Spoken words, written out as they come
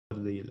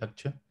the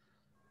lecture.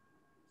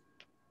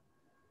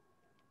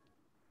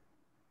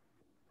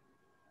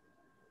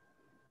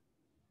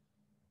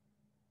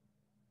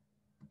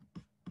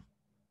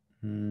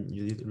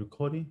 You did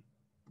recording?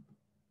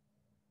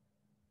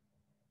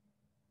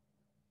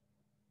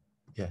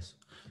 Yes.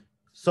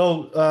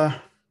 So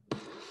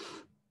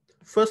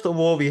first of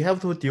all, we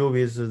have to deal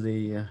with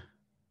the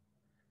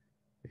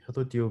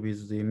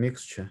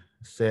mixture.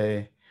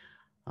 Say,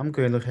 I'm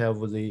going to have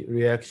the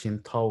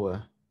reaction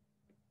tower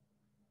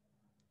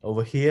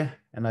over here,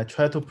 and I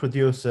try to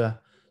produce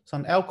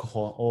some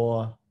alcohol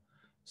or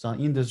some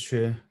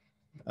industry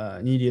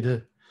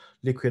needed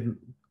liquid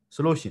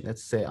solution.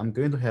 Let's say I'm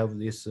going to have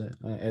this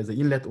as the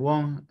inlet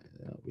one,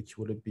 which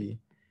would be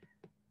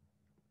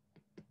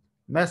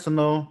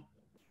methanol,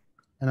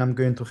 and I'm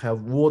going to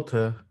have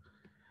water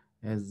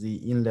as the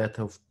inlet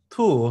of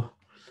 2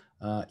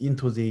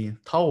 into the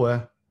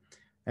tower.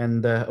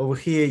 And over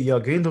here, you're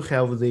going to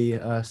have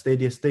the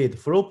steady state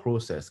flow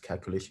process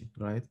calculation,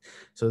 right?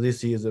 So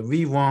this is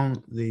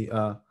V1, the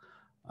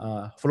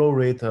flow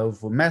rate of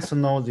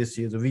methanol. This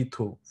is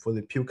V2 for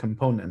the pure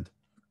component.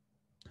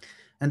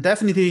 And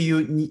definitely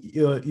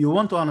you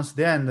want to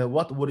understand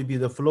what would be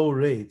the flow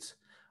rates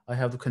I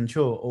have to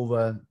control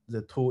over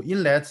the 2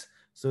 inlets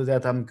so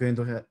that I'm going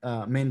to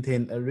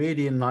maintain a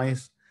really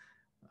nice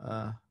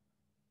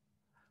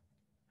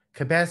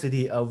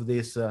capacity of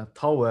this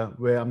tower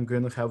where I'm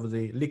going to have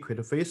the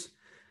liquid phase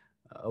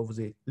of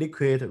the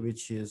liquid,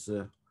 which is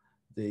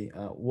the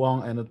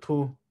 1 and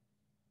 2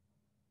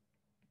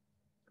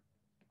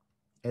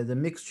 as a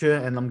mixture,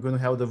 and I'm going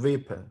to have the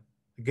vapor.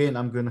 Again,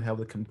 I'm going to have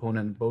the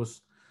component both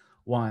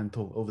 1 and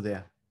 2 over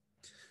there.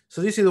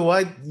 So this is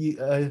why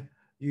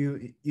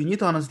you need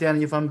to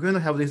understand if I'm going to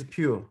have this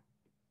pure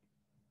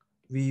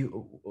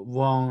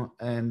V1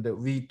 and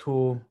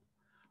V2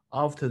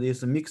 after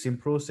this mixing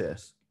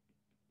process,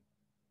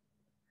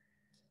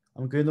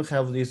 I'm going to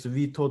have this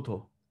V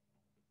total,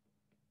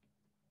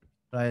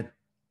 right?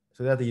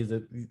 So that is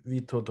the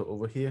V total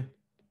over here.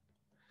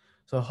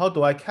 So how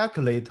do I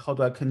calculate, how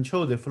do I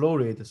control the flow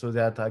rate so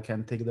that I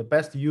can take the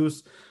best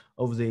use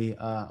of the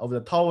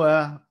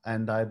tower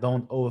and I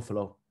don't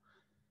overflow?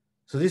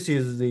 So this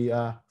is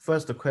the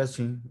first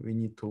question we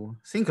need to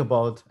think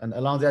about. And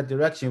along that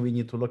direction, we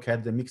need to look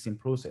at the mixing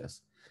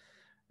process.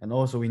 And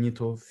also we need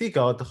to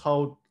figure out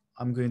how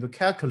I'm going to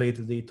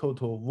calculate the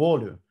total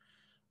volume.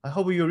 I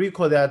hope you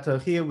recall that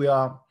here we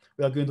are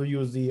going to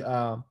use the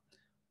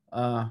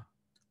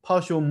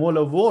partial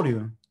molar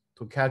volume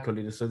to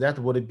calculate it. So that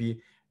would be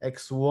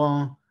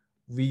x1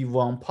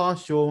 v1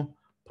 partial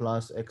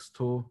plus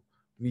x2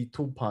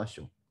 v2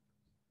 partial.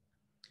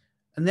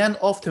 And then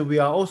often we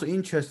are also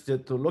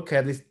interested to look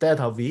at this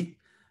delta V.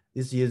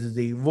 This is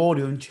the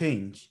volume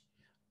change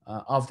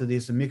after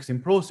this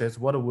mixing process.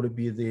 What would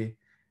be the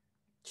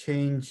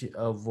change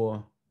of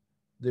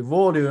the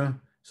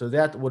volume? So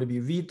that would be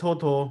V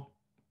total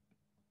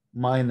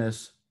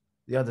minus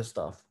the other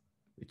stuff,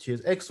 which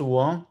is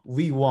x1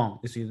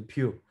 v1. This is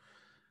pure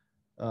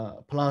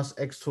plus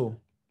x2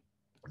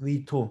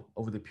 v2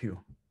 of the pure,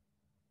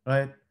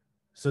 right?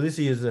 So this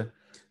is the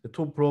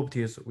 2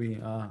 properties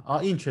we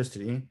are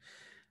interested in.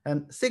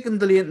 And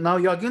secondly, now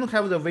you are going to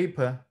have the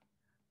vapor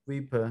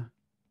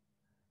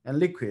and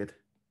liquid.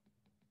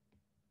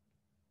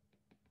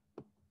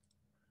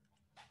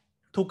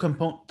 Two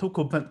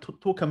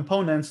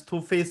components,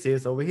 2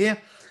 phases over here.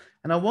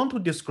 And I want to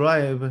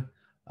describe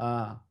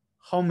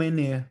how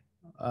many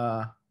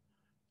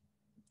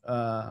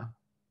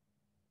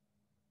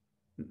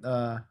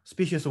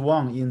species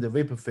 1 in the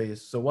vapor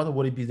phase. So what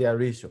would be their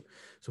ratio?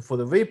 So for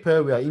the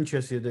vapor, we are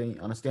interested in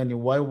understanding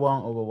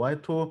Y1 over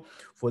Y2.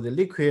 For the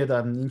liquid,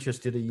 I'm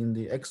interested in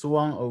the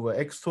X1 over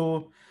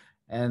X2.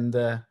 And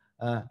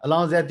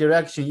along that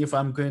direction, if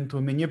I'm going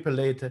to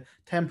manipulate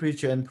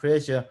temperature and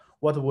pressure,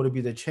 what would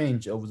be the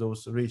change of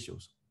those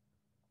ratios?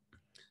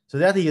 So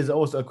that is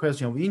also a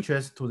question of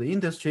interest to the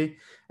industry.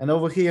 And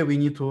over here, we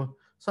need to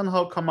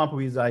somehow come up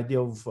with the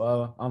idea of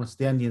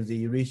understanding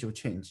the ratio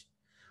change.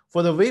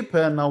 For the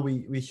vapor, now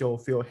we shall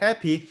feel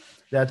happy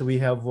that we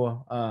have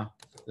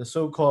the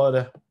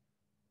so-called,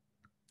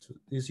 so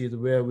this is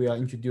where we are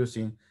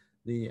introducing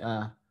the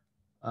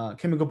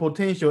chemical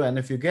potential and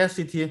the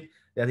fugacity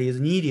that is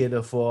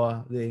needed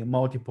for the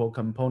multiple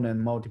component,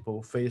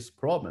 multiple phase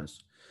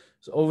problems.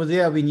 So over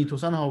there, we need to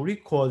somehow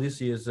recall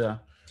this is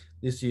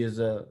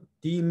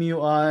d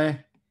mu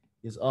I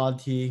is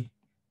RT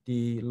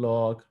d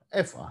log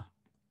Fi.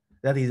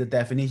 That is the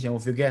definition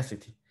of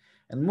fugacity.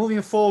 And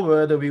moving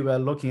forward, we were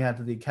looking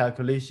at the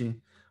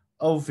calculation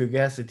of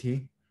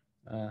fugacity.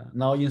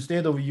 Now,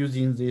 instead of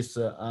using this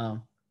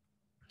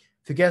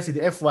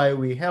fugacity Fy,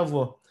 we have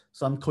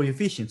some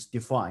coefficients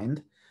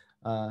defined.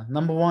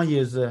 Number 1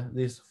 is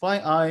this phi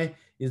I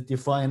is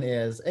defined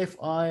as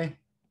Fi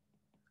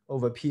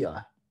over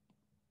Pi,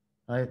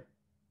 right?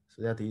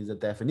 So that is the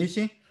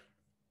definition.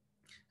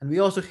 And we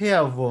also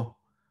have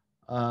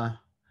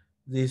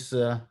this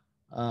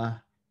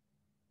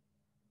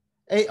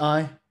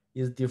AI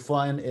is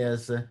defined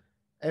as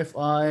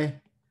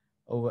Fi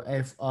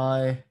over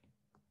Fi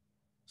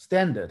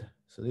standard.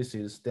 So this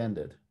is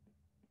standard.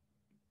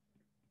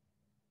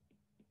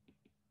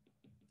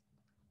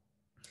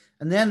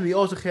 And then we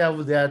also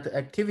have that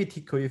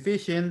activity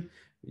coefficient,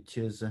 which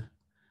is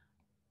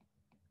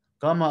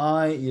gamma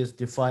I is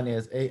defined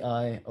as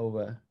AI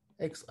over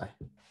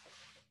XI.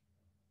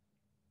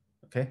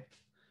 Okay,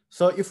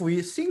 so if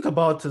we think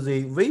about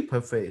the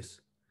vapor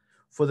phase,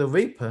 for the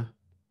vapor,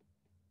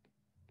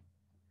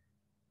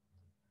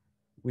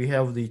 we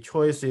have the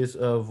choices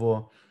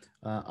of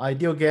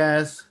ideal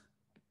gas.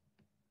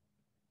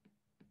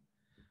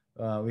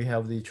 We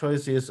have the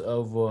choices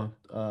of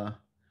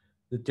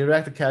the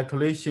direct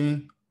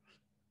calculation.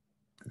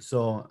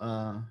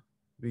 So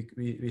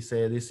we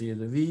say this is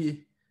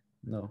V,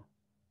 no.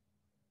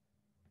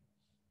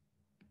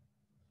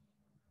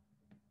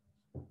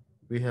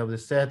 We have the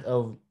set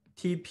of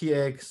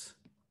TPX,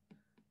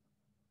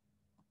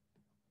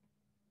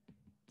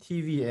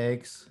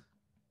 TVX,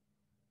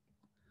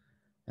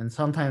 and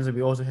sometimes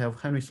we also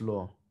have Henry's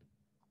law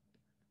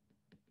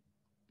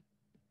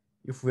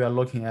if we are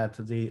looking at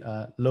the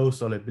low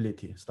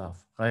solubility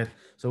stuff, right?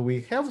 So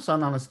we have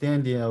some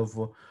understanding of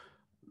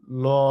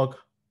log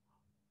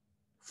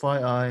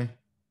phi I.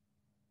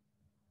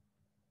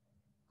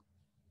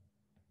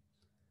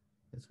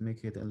 Let's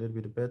make it a little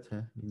bit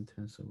better in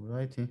terms of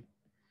writing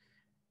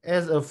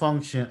as a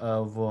function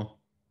of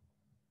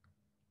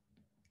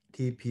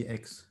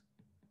TPX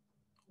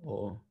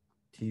or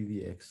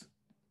TVX.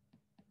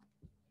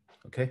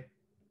 Okay.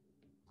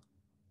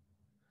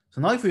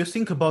 So now if you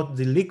think about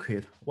the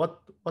liquid,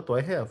 what do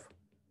I have?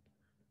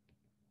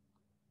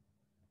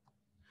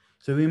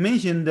 So we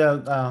mentioned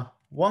that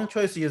one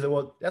choice is,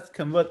 well, let's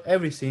convert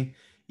everything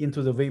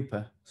into the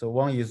vapor. So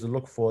one is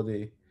look for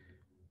the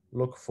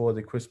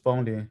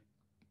corresponding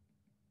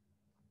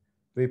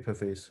vapor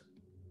phase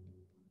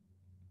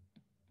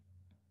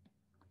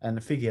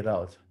and figure it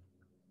out.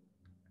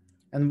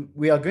 And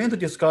we are going to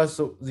discuss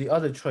the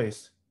other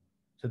choice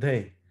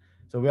today.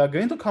 So we are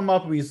going to come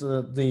up with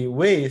the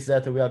ways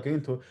that we are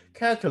going to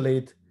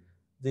calculate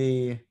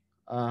the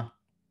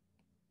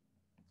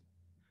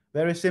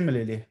very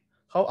similarly,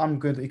 how I'm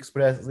going to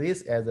express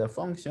this as a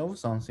function of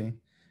something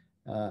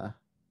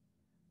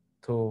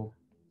to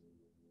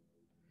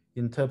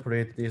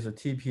interpret this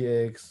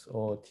TPX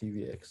or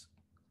TVX.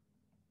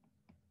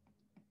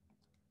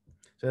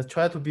 So let's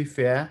try to be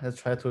fair. Let's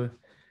try to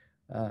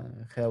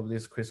have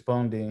this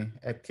corresponding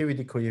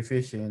activity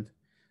coefficient.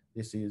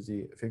 This is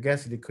the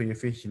fugacity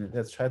coefficient.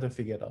 Let's try to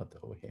figure it out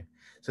over here.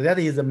 So that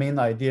is the main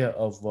idea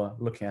of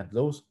looking at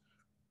those.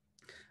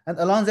 And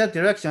along that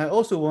direction, I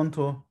also want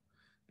to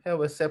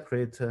have a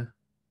separate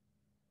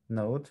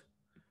note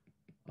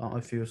on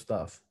a few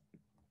stuff.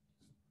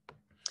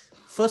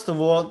 First of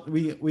all,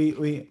 we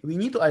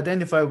need to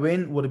identify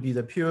when would be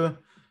the pure,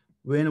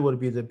 when would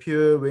be the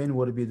pure, when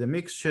would be the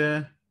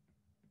mixture,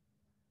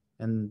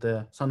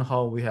 and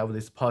somehow we have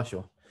this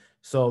partial.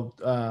 So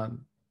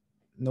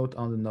note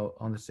on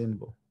the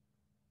symbol.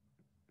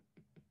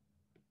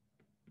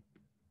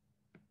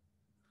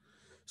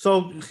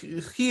 So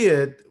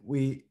here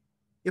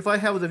if I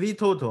have the V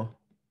total,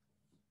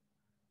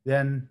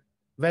 then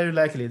very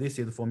likely this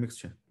is for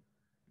mixture.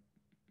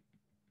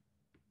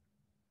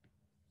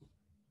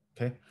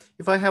 Okay,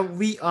 if I have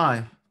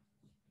VI,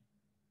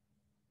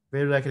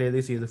 very likely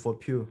this is for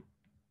pure.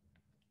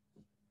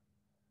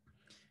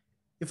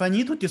 If I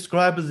need to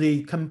describe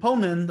the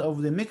component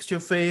of the mixture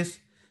phase,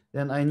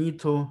 then I need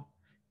to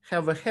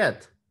have a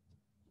head.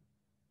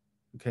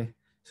 Okay,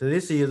 so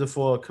this is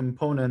for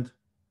component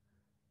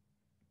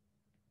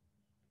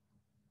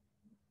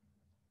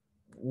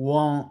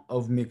 1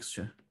 of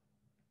mixture.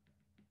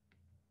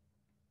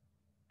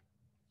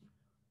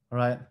 All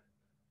right.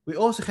 We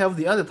also have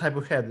the other type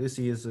of head. This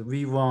is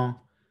V1,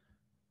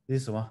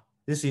 this one.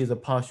 This is a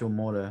partial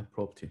molar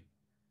property.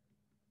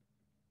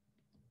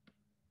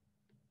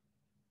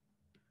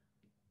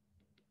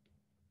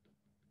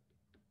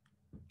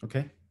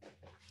 Okay.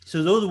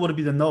 So those would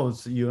be the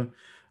nodes you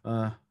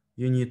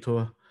need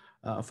to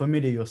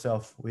familiar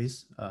yourself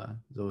with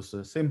those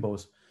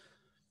symbols.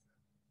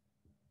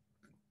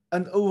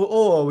 And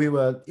overall, we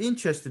were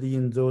interested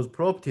in those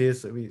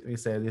properties. We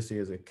say this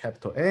is a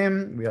capital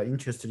M. We are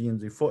interested in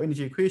the 4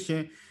 energy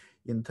equation,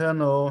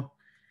 internal,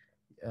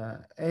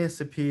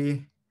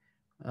 ASP,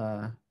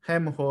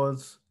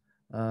 Helmholtz,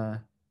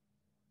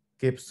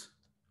 Gibbs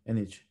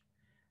energy.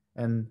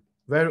 And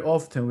very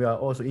often we are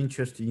also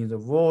interested in the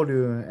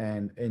volume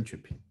and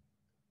entropy.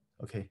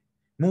 Okay,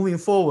 moving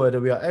forward,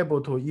 we are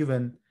able to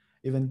even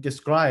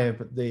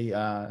describe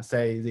the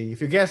say the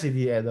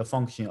fugacity as a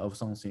function of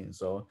something.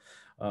 So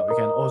we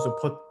can also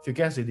put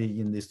fugacity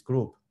in this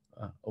group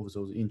of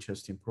those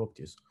interesting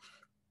properties.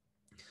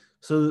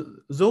 So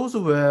those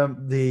were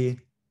the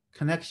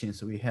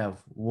connections we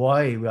have,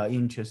 why we are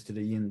interested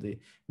in the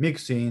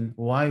mixing,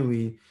 why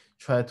we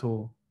try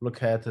to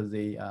look at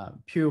the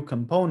pure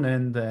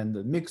component and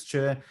the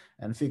mixture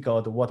and figure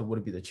out what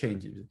would be the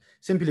changes.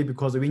 Simply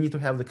because we need to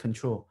have the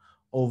control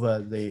over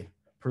the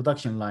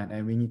production line,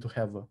 and we need to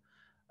have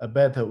a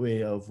better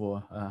way of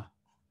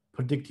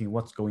predicting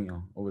what's going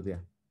on over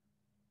there.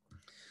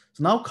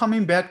 So now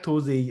coming back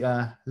to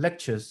the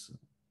lectures,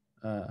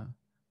 to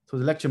the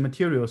lecture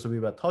materials we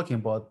were talking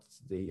about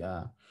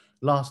the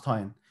last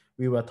time.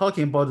 We were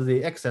talking about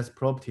the excess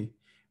property,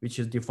 which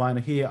is defined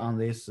here on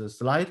this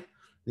slide.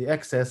 The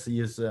excess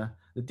is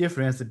the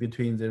difference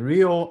between the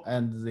real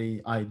and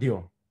the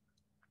ideal.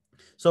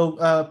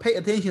 So pay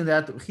attention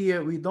that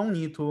here we don't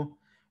need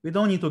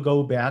to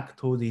go back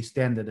to the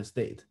standard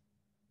state.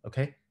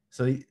 Okay,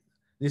 so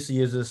this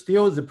is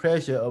still the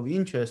pressure of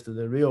interest,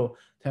 the real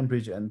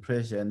temperature and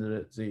pressure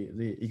and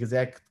the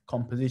exact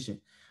composition.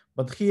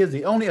 But here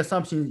the only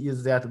assumption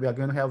is that we are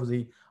going to have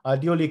the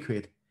ideal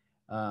liquid,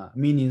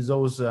 meaning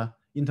those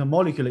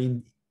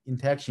intermolecular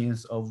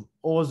interactions of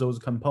all those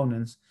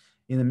components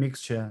in the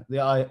mixture, they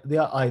are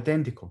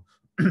identical.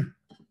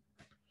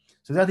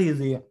 So that is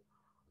the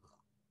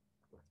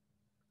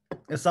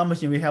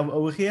assumption we have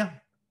over here.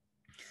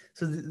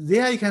 So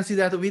there you can see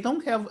that we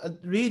don't have a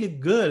really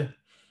good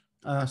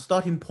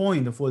starting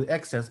point for the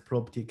excess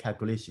property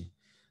calculation.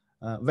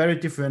 Very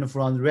different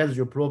from the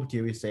residual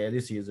property. We say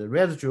this is a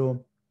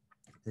residual,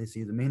 this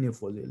is mainly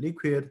for the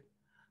liquid,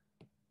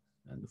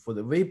 and for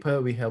the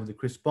vapor we have the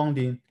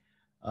corresponding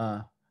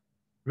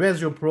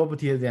residual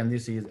property. Then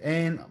this is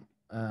n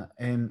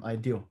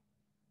ideal.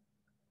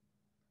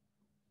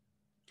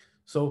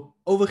 So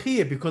over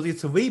here, because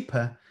it's a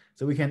vapor,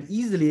 so we can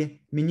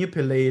easily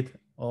manipulate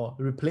or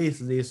replace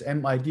this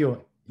m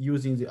ideal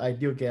using the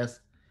ideal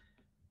gas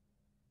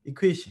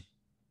equation,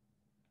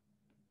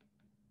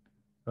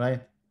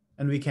 right?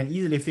 And we can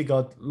easily figure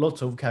out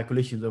lots of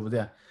calculations over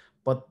there.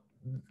 But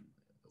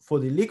for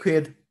the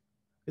liquid,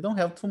 we don't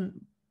have too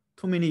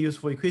many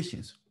useful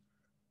equations.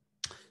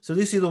 So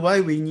this is why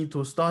we need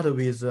to start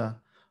with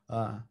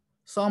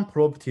some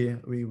property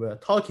we were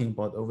talking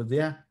about over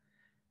there.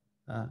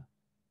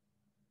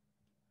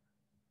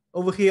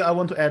 Over here, I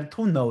want to add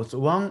two notes.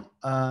 One,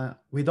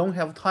 we don't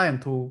have time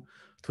to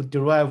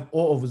derive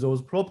all of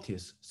those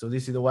properties. So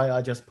this is why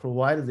I just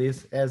provide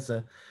this as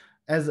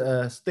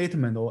a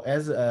statement or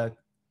as a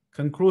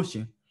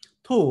conclusion.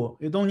 Two,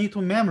 you don't need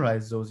to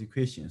memorize those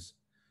equations,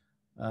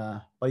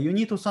 but you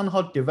need to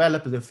somehow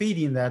develop the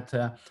feeling that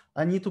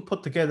I need to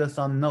put together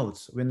some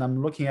notes. When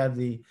I'm looking at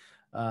the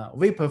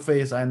vapor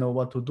phase, I know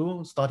what to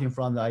do, starting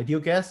from the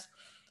ideal gas.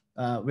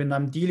 When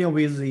I'm dealing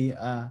with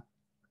the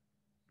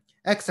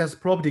excess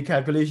property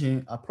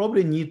calculation, I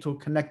probably need to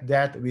connect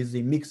that with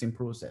the mixing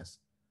process.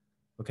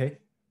 Okay,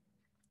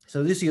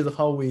 so this is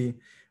how we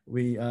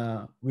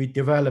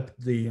developed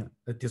the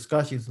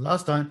discussions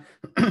last time.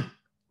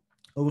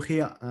 Over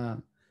here,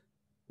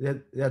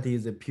 that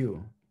is a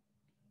pure,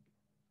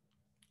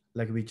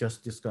 like we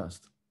just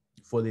discussed,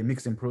 for the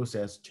mixing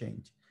process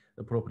change,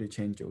 the property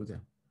change over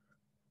there.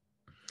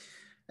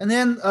 And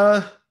then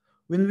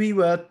when we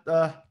were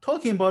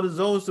talking about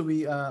those,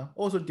 we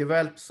also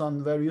developed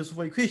some very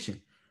useful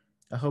equation.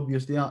 I hope you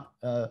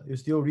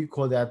still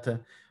recall that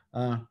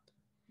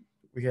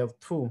we have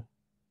two.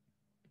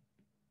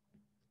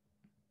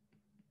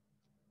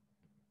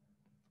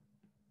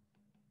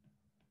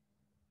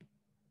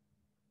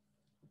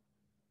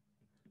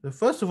 The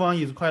first one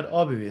is quite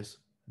obvious.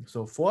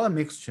 So for a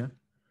mixture,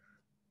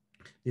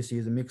 this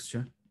is a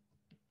mixture,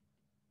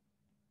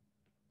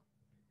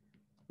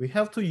 we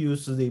have to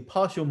use the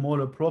partial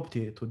molar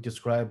property to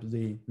describe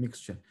the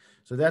mixture.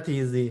 So that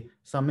is the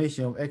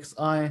summation of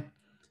xi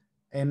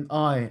and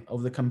I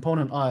of the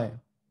component I,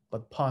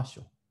 but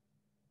partial.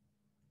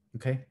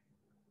 Okay,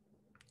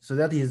 so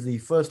that is the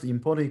first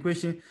important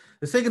equation.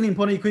 The second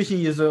important equation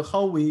is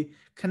how we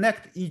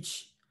connect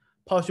each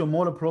partial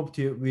molar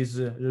property with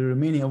the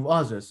remaining of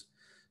others.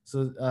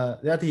 So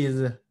that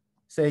is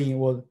saying,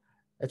 well,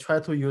 I try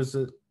to use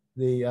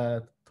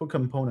the two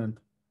component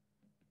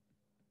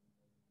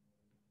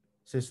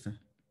system.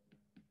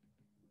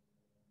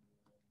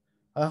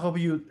 I hope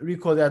you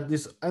recall that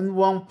this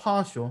N1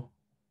 partial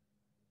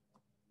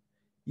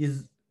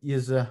is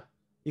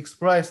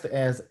expressed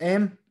as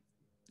m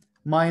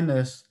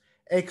minus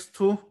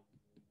x2,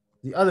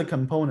 the other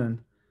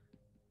component,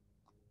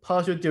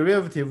 partial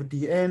derivative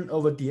dn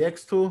over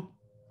dx2.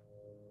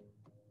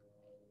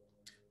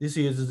 This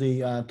is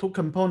the two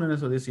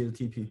components, so this is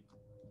TP.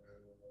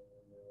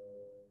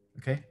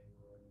 Okay.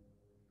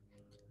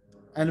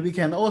 And we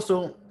can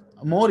also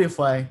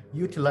modify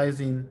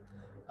utilizing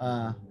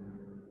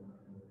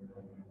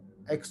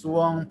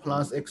x1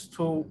 plus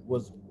x2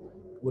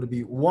 would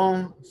be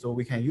 1. So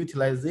we can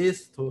utilize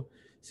this to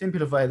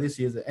simplify. This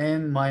is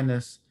n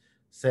minus,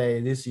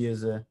 say, this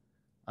is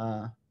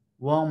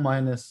 1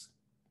 minus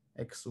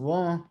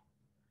x1.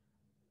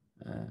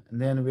 And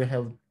then we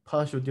have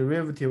partial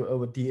derivative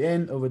over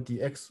dn over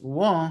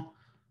dx1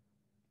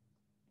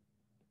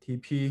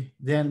 TP.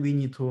 Then we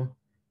need to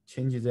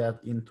change that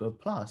into a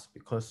plus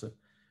because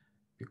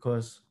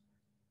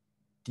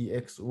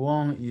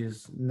dx1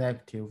 is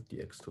negative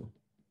dx2.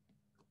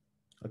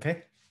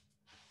 Okay.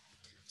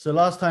 So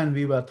last time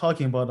we were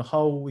talking about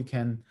how we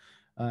can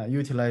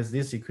utilize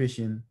this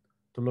equation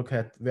to look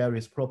at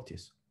various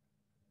properties.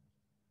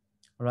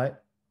 All right.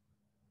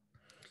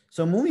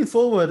 So moving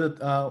forward,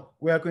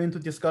 we are going to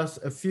discuss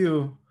a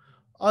few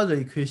other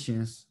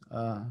equations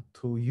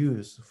to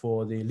use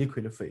for the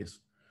liquid phase,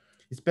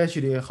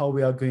 especially how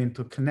we are going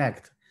to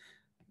connect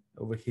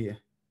over here.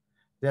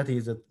 That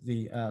is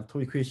the two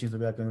equations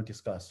we are going to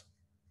discuss.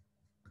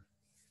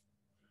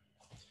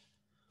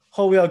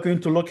 How we are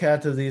going to look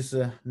at this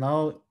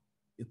now,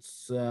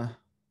 it's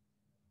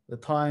the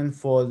time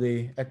for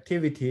the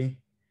activity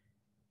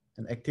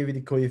and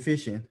activity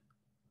coefficient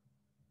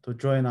to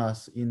join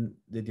us in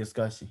the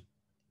discussion,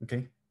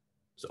 okay?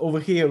 So over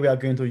here, we are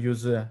going to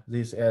use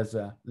this as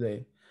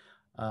the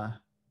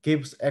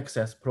Gibbs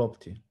excess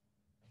property.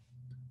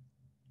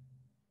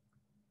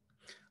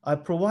 I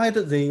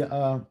provided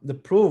the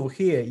proof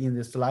here in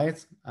the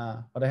slides,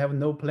 but I have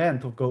no plan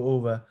to go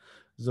over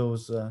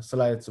those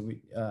slides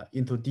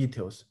into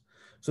details.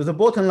 So the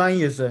bottom line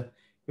is,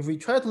 if we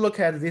try to look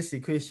at this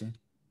equation,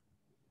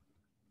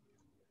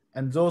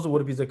 and those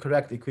would be the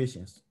correct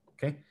equations,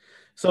 okay?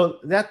 So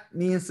that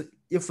means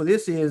if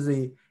this is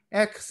the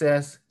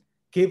excess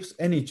Gibbs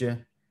energy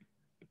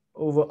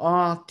over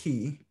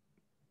RT,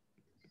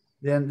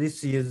 then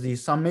this is the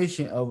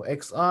summation of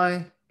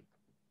Xi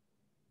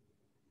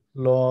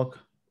log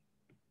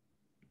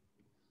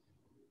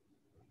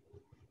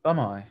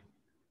gamma I,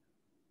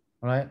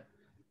 right?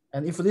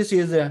 And if this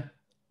is a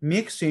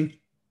mixing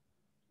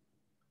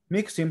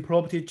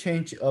property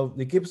change of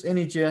the Gibbs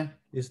energy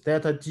is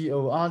delta G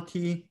over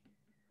RT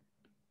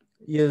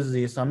is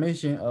the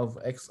summation of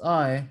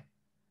Xi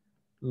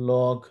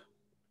log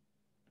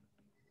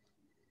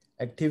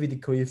activity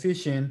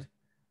coefficient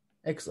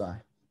Xi.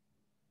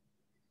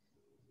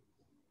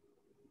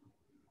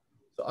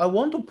 So I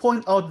want to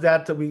point out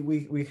that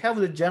we have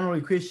the general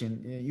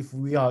equation. If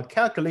we are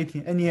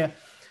calculating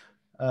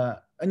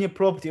any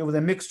property of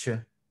the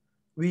mixture,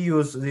 we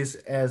use this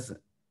as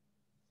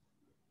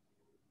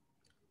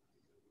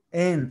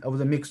N of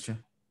the mixture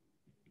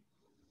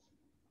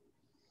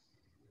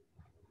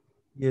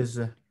is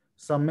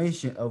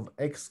summation of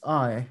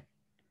Xi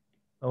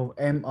of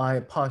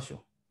Mi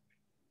partial.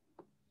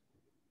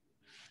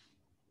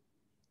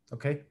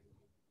 Okay.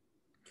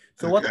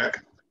 So okay.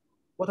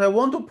 What I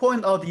want to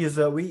point out is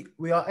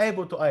we are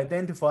able to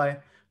identify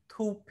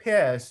two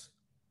pairs.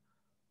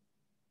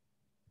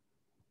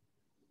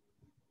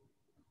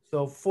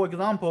 So for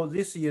example,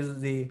 this is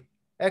the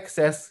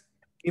excess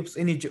Gibbs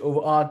energy over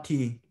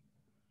RT.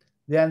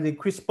 Then the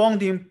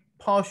corresponding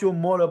partial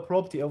molar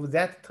property of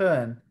that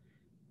term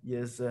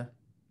is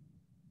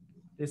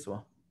this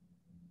one.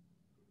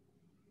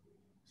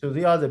 So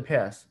they are the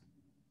pairs.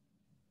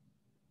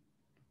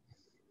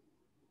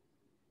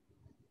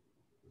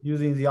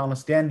 Using the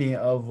understanding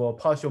of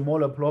partial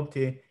molar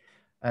property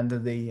and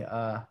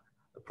the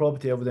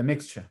property of the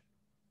mixture.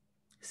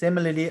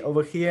 Similarly,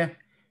 over here,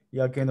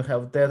 you are going to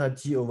have delta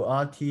G over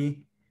RT.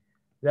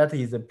 That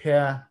is a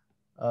pair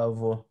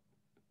of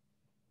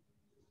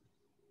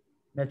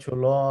natural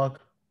log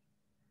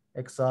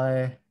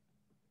Xi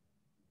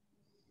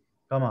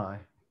gamma I.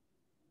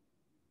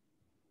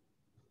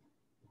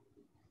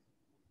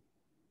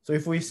 So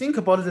if we think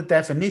about the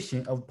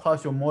definition of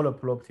partial molar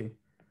property,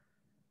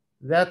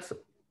 that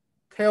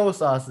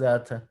tells us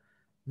that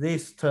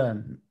this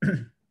term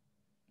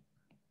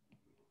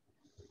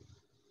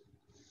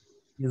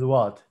is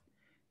what?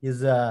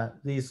 Is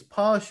this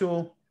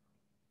partial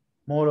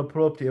molar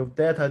property of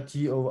delta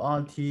G over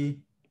RT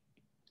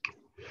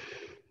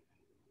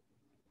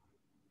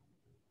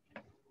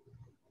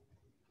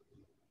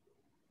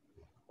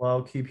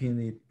while keeping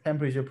the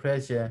temperature,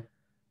 pressure,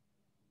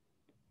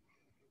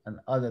 and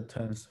other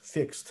terms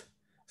fixed.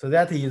 So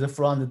that is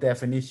from the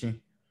definition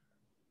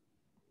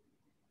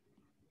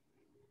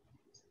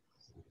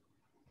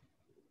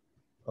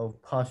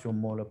of partial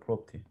molar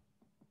property.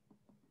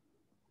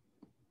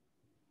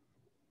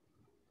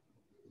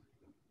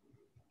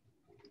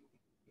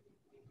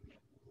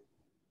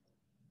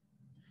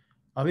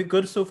 Are we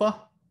good so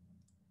far?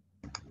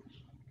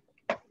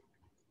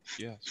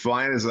 Yeah. As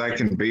fine as I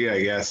can be,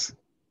 I guess.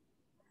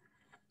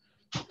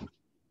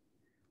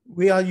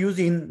 We are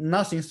using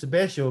nothing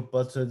special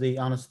but the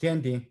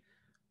understanding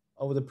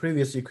of the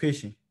previous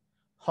equation.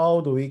 How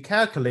do we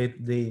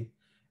calculate the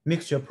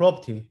mixture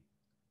property?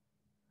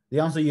 The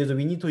answer is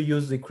we need to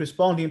use the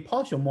corresponding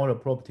partial molar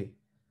property,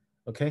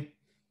 okay?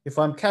 If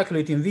I'm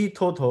calculating V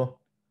total,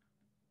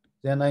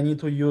 then I need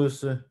to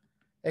use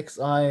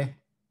Xi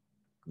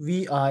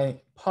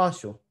Vi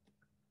partial.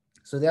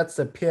 So that's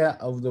a pair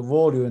of the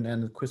volume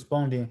and the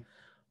corresponding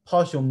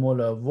partial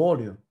molar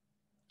volume.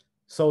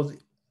 So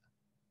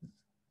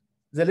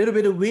the little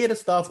bit of weird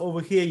stuff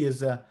over here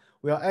is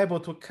we are able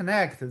to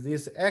connect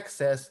this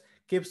excess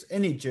Gibbs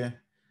energy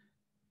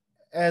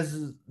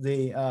as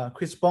the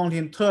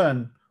corresponding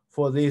term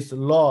for this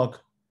log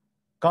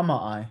gamma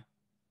I.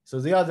 So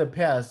they are the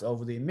pairs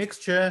of the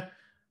mixture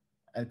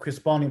and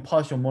corresponding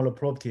partial molar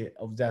property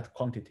of that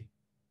quantity,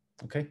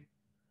 okay?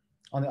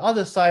 On the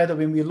other side,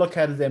 when we look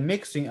at the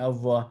mixing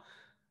of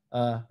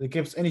the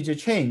Gibbs energy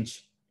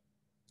change,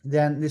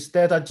 then this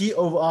delta G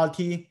over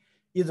RT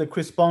is a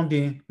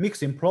corresponding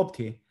mixing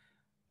property,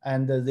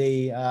 and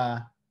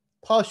the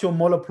partial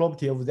molar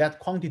property of that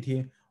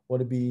quantity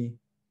would be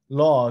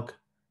log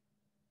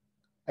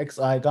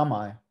xi gamma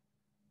I.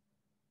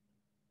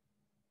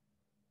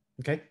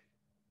 Okay.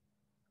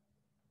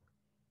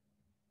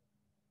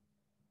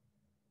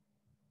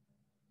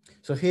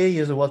 So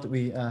here is what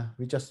we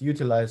just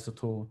utilized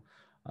to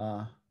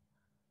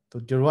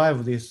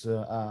derive this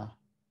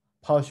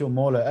partial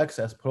molar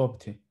excess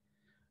property.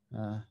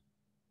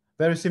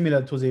 Very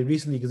similar to the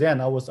recent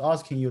exam, I was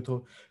asking you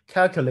to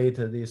calculate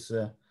this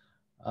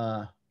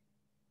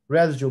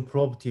residual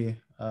property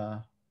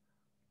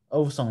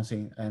of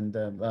something, and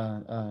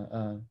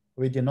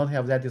we did not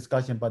have that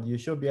discussion, but you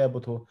should be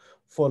able to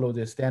follow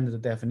the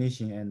standard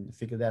definition and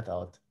figure that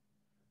out.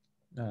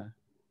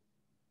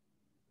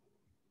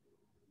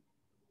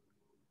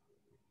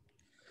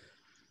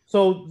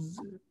 So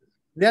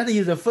that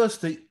is the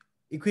first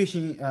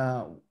equation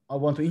I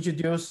want to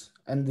introduce,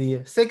 and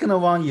the second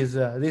one is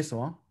this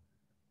one.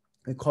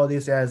 We call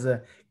this as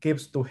a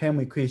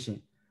Gibbs-Duhem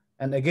equation.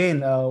 And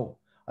again,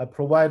 I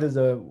provided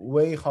the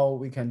way how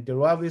we can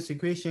derive this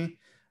equation.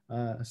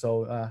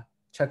 So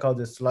check out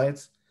the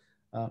slides.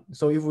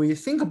 So if we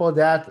think about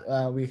that,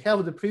 we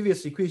have the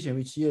previous equation,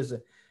 which is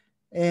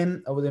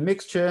n of the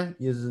mixture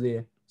is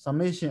the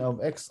summation of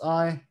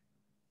xi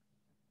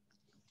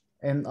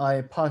and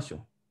I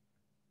partial.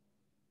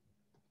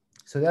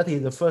 So that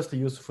is the first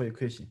useful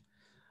equation.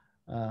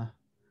 And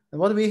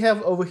what we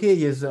have over here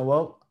is,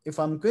 well, if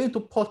I'm going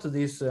to put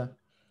this xi,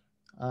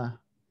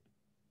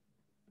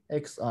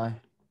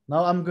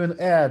 now I'm going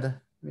to add,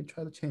 let me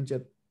try to change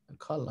it the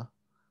color.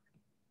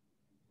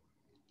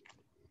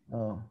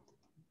 Oh,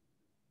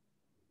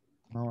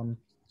 now I'm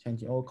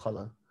changing all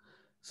color.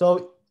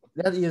 So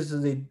that is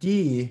the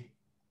d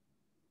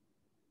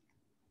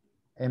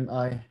and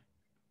I.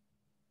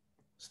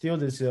 Still,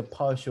 this is a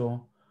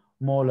partial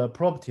molar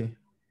property.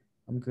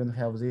 I'm going to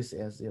have this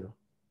as 0.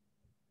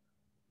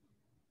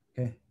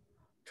 Okay,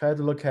 try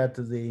to look at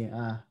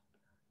the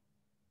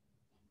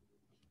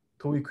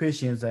two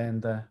equations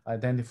and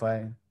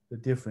identify the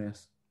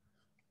difference.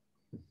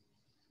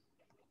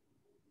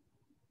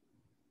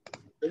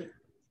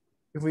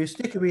 If we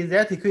stick with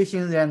that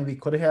equation, then we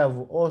could have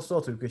all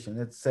sorts of equations.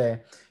 Let's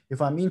say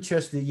if I'm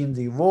interested in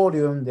the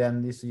volume,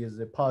 then this is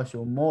the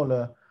partial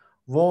molar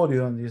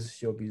volume, this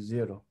should be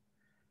 0.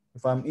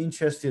 If I'm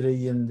interested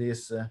in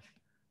this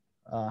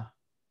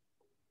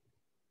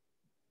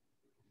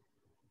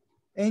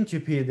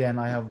entropy, then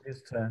I have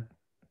this term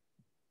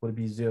would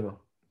be 0.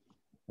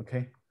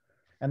 Okay,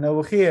 and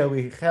over here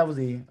we have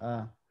the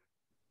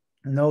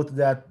note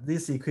that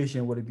this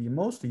equation would be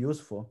most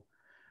useful.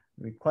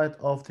 We quite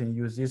often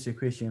use this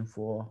equation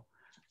for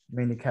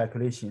many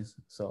calculations.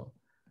 So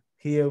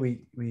here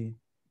we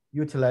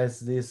utilize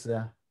this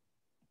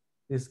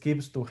this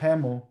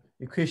Gibbs-Duhem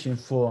equation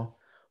for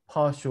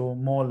partial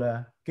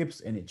molar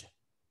Gibbs energy.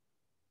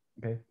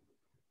 Okay,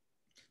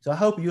 so I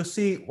hope you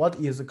see what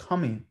is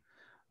coming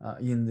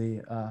in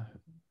the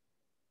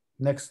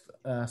next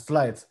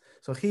slides.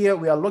 So here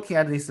we are looking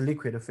at this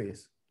liquid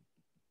phase.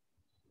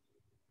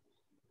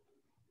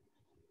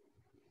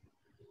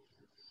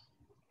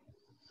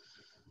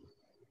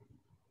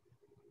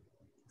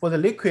 For the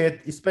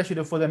liquid,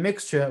 especially for the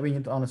mixture, we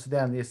need to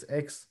understand this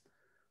X.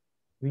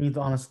 We need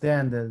to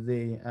understand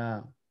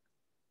the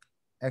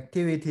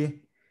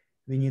activity.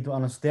 We need to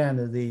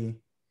understand the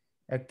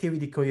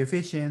activity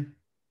coefficient.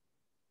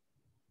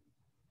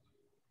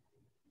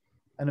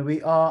 And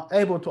we are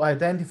able to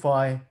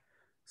identify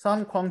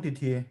some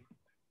quantity,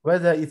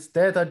 whether it's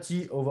delta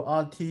G over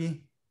RT,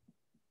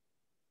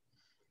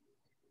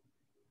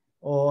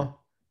 or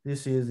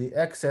this is the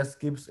excess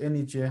Gibbs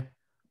energy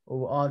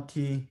over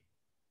RT.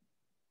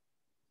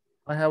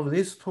 I have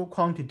these two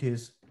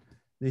quantities.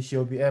 They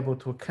should be able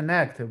to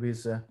connect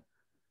with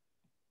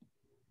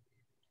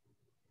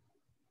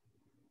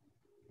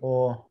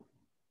or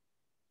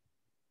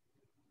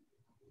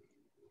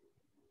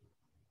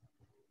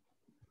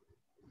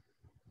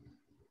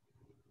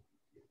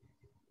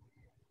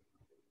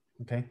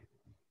okay.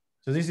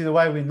 So this is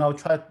why we now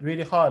try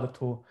really hard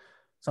to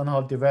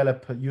somehow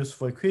develop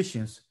useful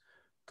equations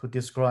to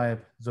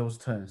describe those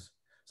terms.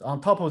 So on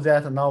top of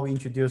that, now we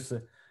introduce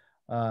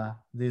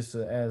this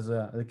as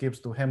the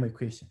Gibbs-Duhem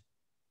equation.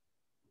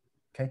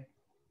 Okay.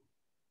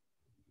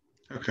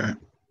 Okay.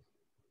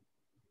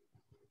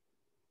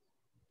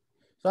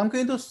 So I'm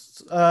going to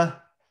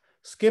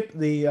skip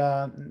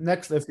the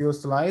next few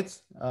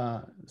slides.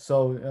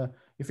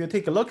 If you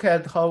take a look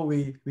at how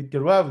we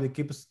derive the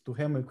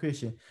Gibbs-Duhem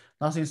equation,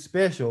 nothing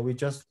special. We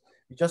just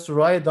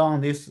write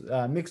down this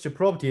mixture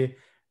property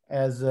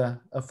as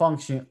a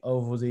function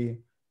of the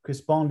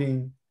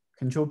corresponding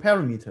control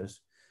parameters.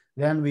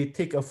 Then we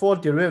take a full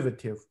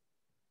derivative.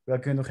 We are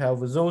going to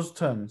have those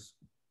terms,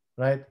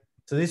 right?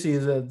 So this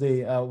is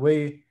the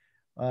way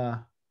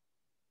of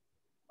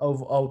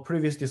our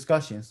previous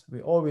discussions.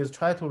 We always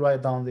try to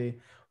write down the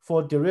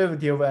full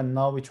derivative, and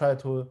now we try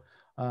to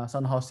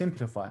somehow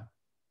simplify.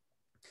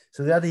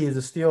 So that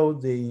is still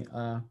the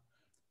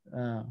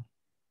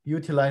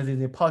utilizing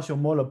the partial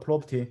molar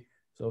property.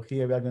 So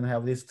here we are going to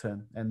have this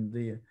term, and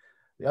the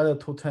other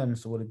two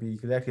terms would be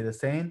exactly the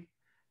same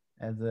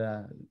as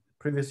the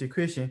previous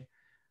equation.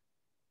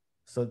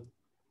 So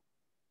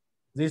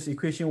this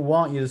equation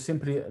 1 is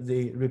simply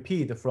the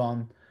repeat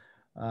from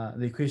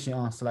the equation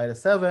on slide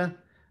 7.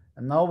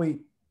 And now we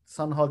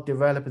somehow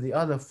develop the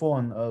other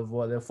form of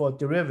the fourth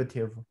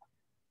derivative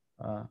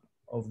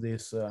of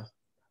this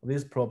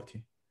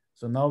property.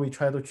 So now we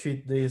try to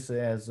treat this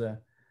as the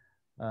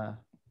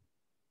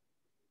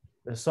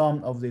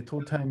sum of the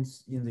two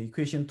terms in the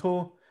equation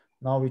 2.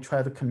 Now we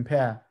try to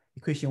compare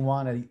equation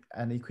 1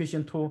 and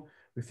equation 2.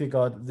 We figure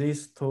out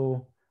these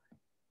two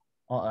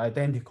are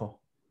identical,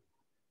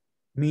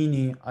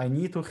 meaning I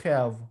need to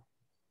have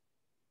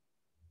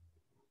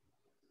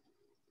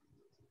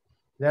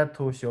that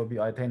two shall be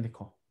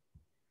identical,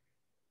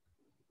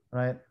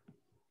 right?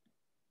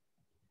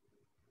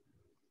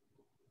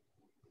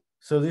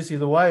 So this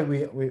is why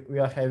we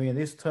are having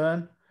this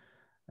term.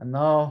 And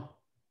now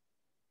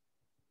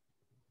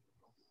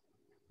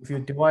if you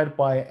divide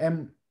by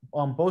m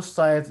on both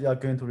sides, you are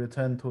going to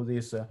return to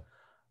this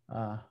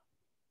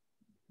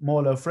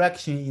molar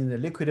fraction in the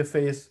liquid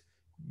phase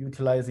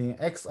utilizing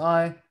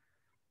xi.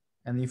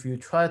 And if you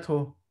try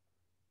to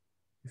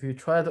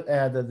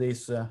add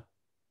this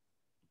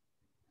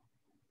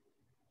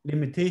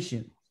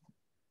limitation,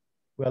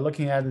 we are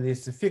looking at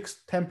this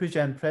fixed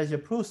temperature and pressure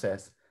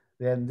process,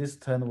 then this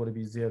term would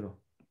be 0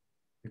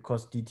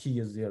 because dt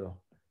is 0.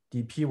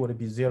 dp would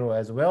be 0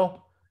 as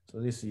well. So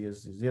this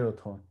is 0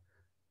 term,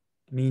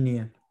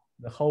 meaning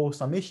the whole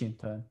summation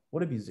term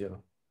would be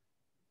 0.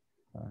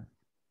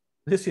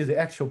 This is the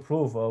actual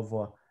proof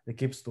of the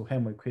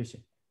Gibbs-Duhem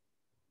equation.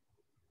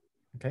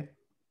 Okay,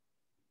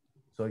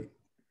 so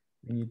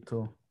we need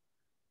to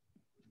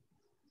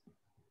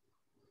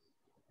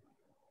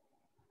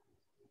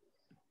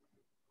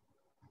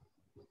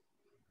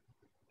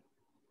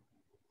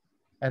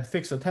at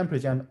fixed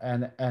temperature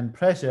and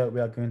pressure, we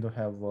are going to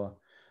have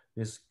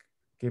this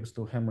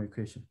Gibbs-Duhem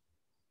equation.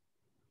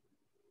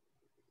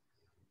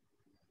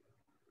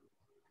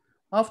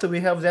 After we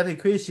have that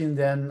equation,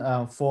 then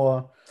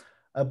for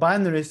a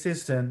binary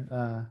system,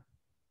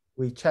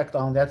 we checked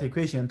on that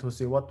equation to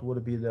see what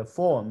would be the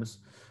forms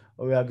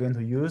we are going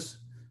to use.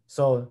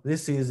 So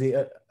this is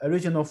the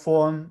original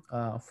form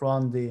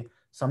from the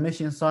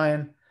summation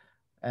sign,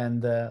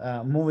 and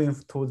moving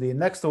to the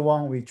next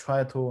one, we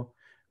try to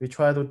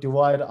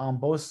divide on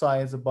both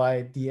sides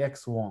by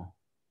dx1,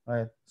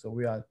 right? So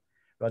we are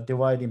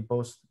dividing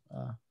both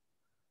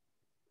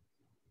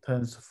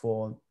terms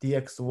for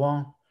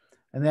dx1,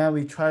 and then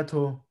we try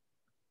to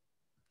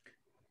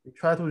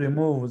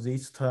remove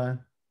this term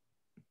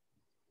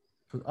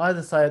to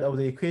either side of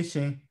the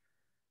equation.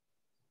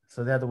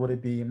 So that would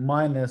be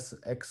minus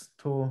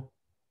x2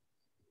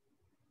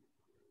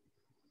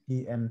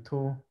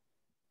 dm2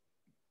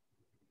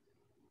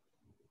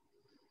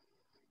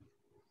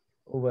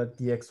 over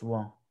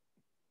dx1.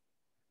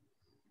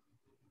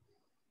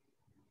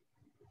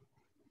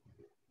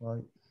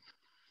 Right.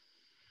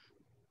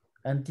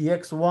 And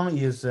dx1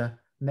 is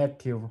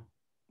negative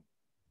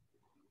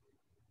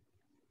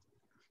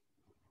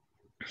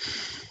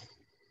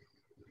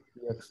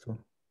dx2.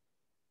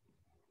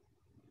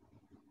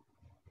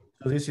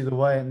 So this is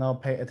why now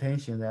pay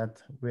attention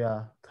that we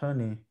are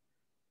turning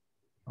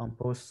on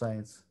both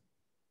sides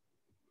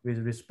with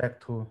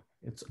respect to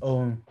its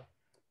own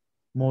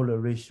molar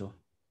ratio.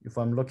 If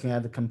I'm looking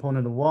at the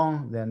component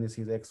 1, then this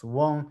is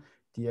x1,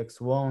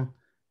 dx1.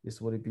 This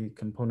would be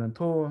component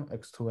 2,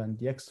 x2 and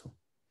dx2.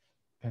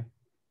 Okay,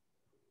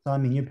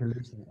 some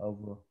manipulation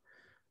of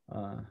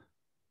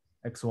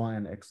x1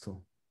 and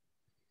x2.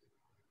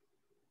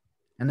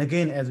 And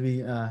again, as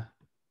we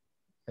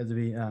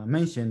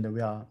mentioned,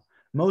 we are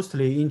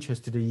mostly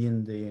interested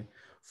in the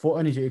four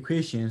energy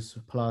equations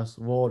plus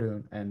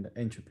volume and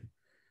entropy.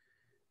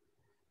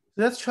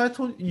 Let's try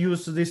to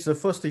use this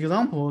first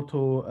example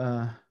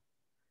to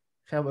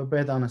have a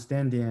better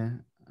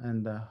understanding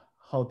and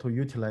how to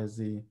utilize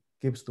the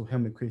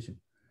Gibbs-Duhem equation.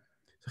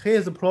 So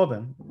here's the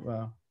problem.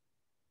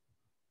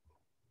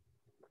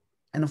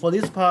 And for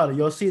this part,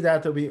 you'll see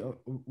that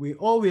we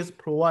always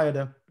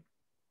provide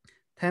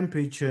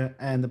temperature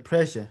and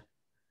pressure,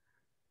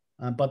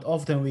 but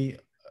often we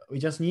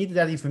just need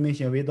that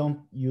information. We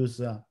don't use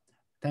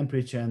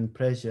temperature and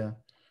pressure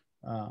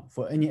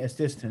for any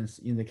assistance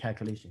in the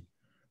calculation.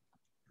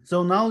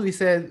 So now we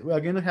said we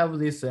are going to have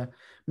this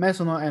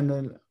methanol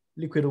and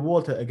liquid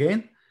water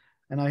again,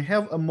 and I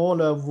have a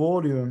molar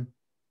volume,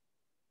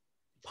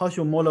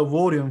 partial molar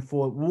volume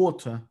for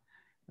water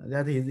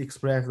that is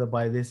expressed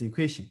by this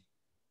equation.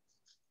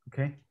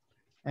 Okay,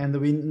 and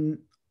we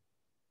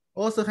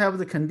also have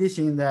the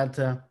condition that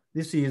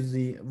this is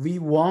the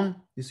V1,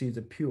 this is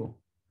the pure.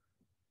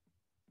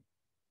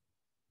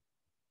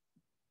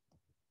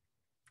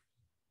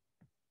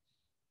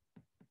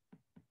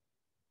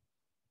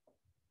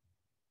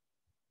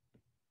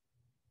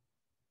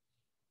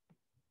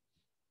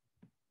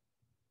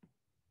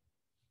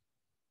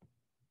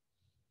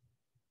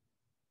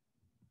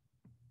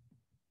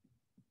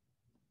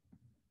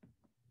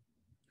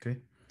 Okay,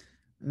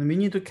 and we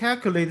need to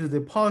calculate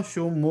the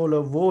partial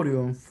molar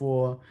volume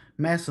for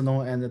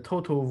methanol and the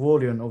total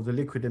volume of the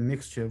liquid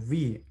mixture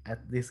V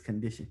at this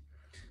condition.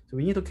 So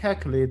we need to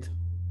calculate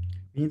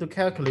We need to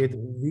calculate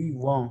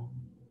V1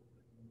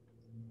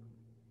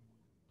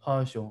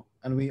 partial,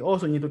 and we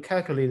also need to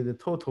calculate the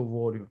total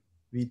volume,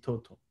 V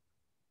total.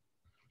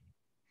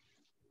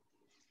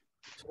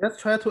 So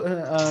let's try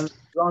to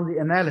run the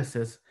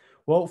analysis.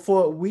 Well,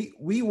 for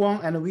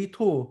V1 and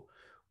V2,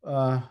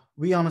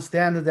 we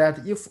understand that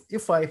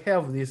if I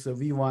have this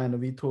V1 and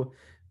V2,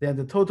 then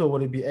the total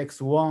would be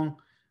X1,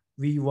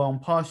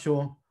 V1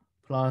 partial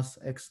plus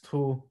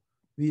X2,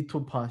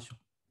 V2 partial,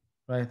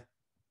 right?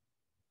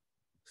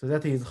 So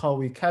that is how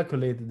we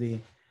calculate the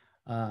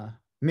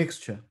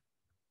mixture.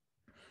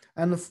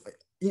 And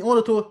in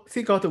order to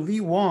figure out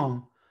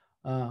V1,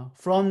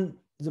 from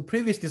the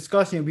previous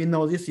discussion, we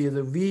know this is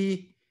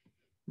V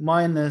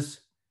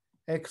minus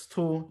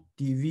X2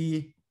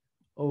 dV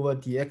over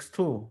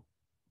dx2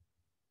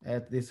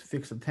 at this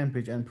fixed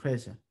temperature and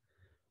pressure.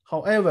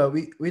 However,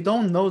 we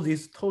don't know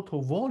this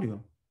total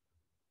volume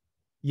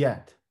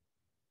yet.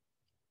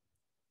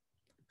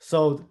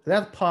 So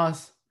that part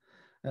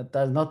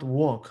does not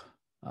work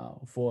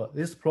for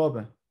this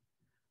problem.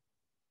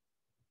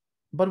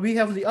 But we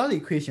have the other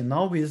equation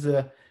now with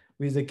the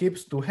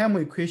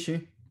Gibbs-Duhem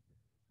equation.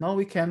 Now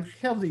we can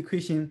have the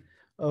equation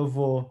of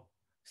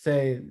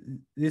say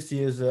this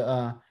is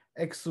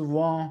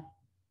x1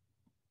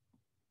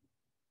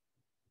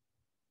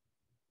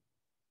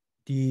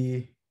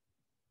 the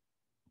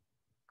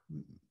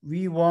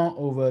v1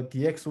 over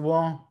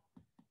dx1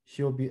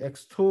 should be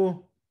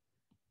x2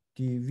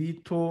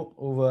 dv2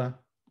 over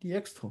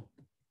dx2,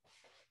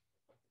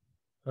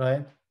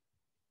 right?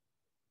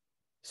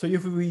 So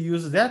if we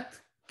use that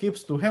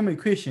Gibbs-Duhem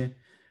equation,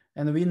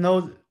 and we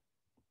know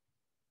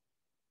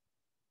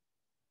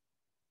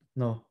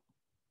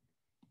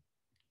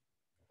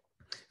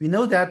we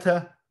know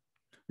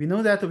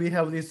that we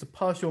have this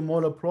partial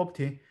molar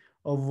property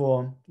of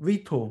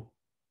V2.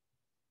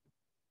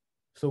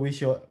 So we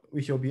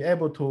shall be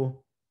able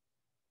to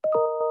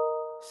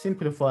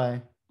simplify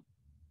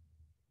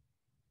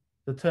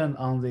the term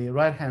on the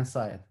right hand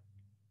side,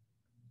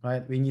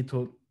 right? We need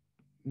to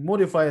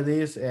modify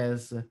this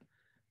as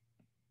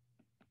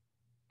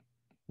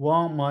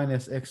 1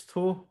 minus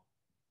x2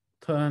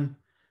 term,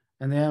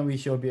 and then we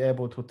shall be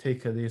able to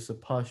take this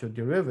partial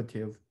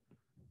derivative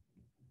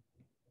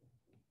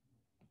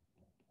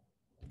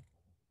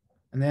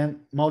and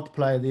then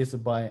multiply this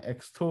by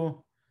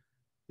x2.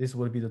 This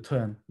will be the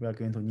term we are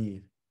going to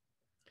need.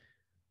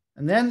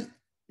 And then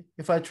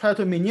if I try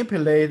to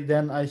manipulate,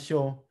 then I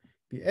shall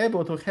be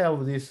able to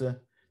have this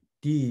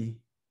d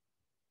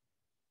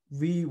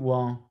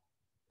v1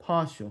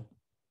 partial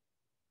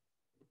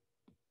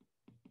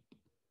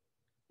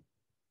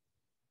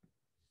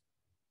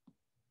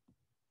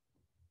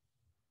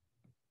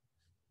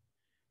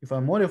if I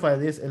modify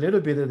this a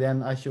little bit,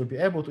 then I should be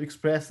able to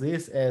express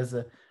this as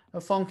a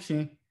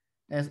function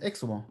as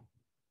x1,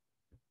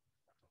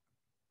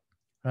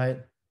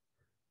 right?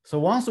 So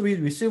once we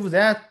receive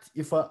that,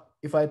 if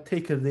I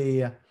take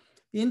the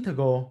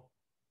integral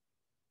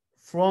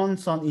from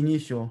some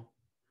initial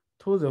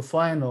to the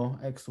final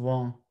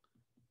x1,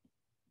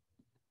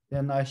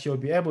 then I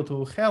should be able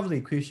to have the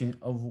equation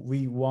of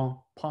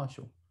v1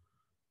 partial.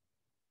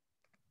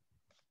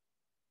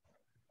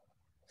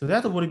 So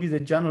that would be the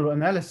general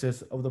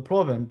analysis of the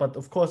problem. But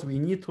of course, we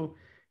need to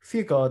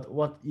figure out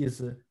what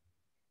is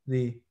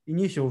the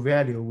initial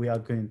value we are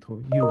going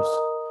to use.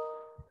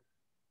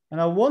 And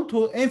I want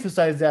to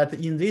emphasize that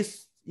in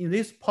this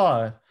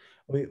part,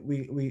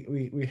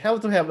 we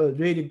have to have a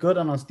really good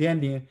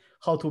understanding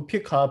how to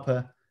pick up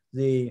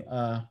the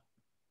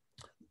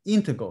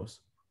integrals.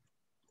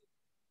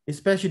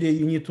 Especially,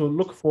 you need to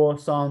look for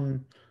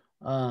some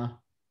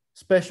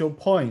special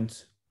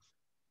points,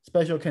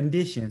 special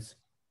conditions,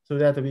 so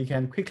that we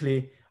can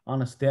quickly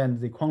understand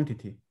the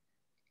quantity.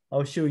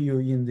 I'll show you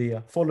in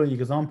the following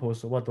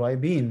examples what do I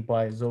mean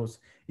by those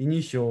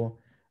initial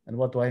and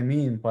what do I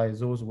mean by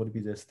those would be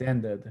the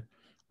standard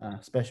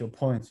special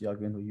points you are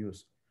going to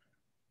use.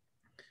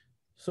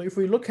 So if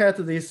we look at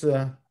this,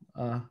 the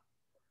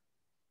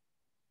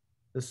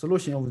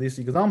solution of this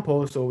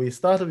example, so we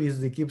start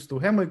with the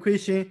Gibbs-Duhem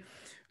equation.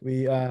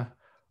 We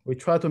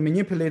try to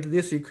manipulate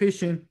this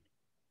equation.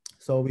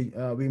 So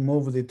we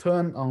move the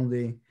term on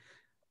the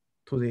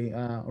to the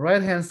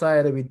right hand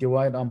side. We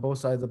divide on both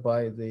sides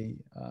by the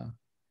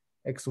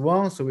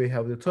x1, so we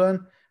have the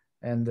term,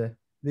 and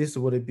this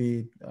would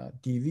be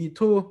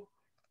dv2.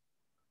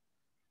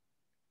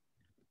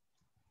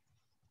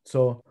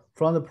 So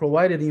from the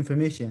provided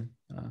information,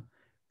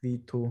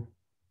 v2.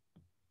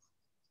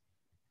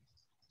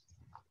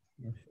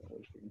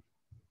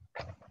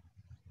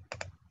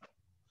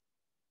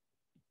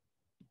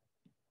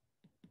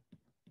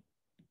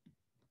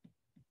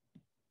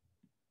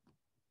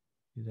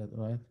 Is that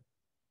right?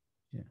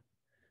 Yeah.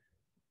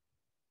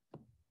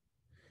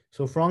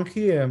 So from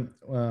here,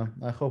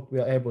 I hope we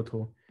are able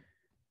to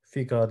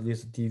figure out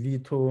this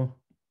dv2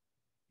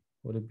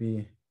 would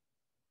be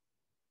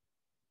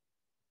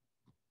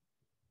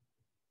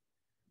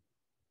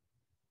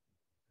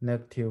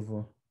negative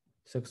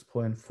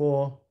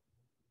 6.4.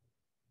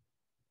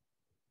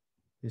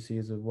 This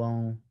is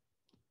 1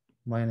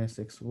 minus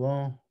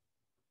x1.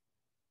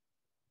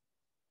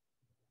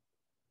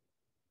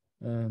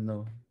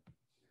 No.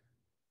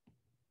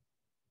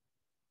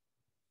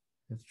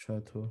 Let's try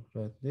to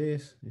write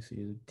this. This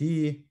is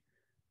d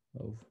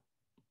of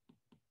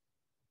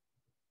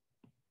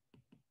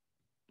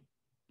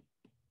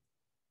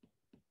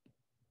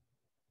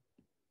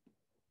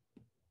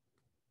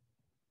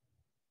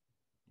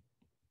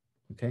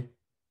okay.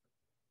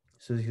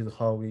 So this is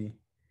how we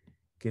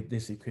get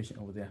this equation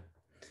over there.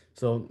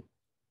 So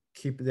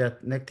keep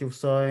that negative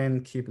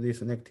sign, keep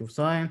this negative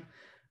sign.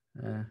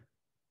 And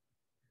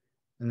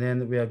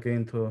then we are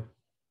going to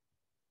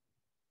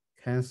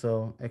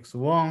cancel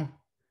x1.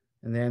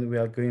 And then we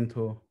are going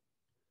to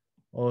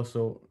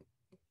also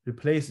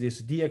replace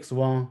this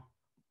dx1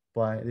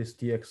 by this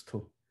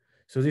dx2.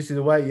 So this is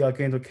why you are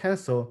going to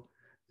cancel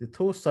the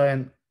two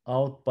sign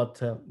out, but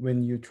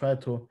when you try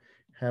to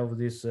have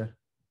this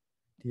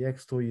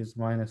dx2 is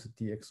minus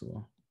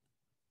dx1.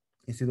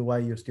 This is why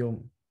you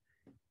still,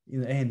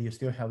 in the end, you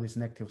still have this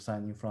negative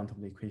sign in front of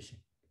the equation.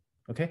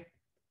 Okay.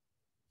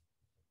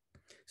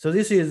 So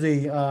this is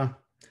the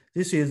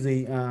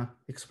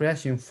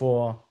expression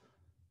for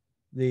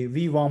the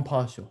v1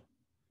 partial.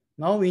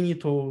 Now we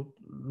need to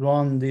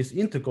run this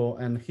integral,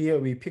 and here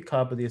we pick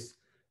up this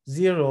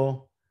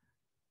 0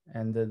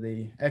 and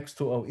the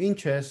x2 of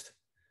interest,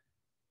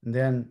 and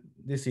then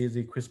this is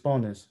the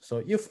correspondence.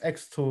 So if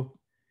x2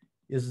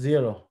 is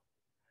 0,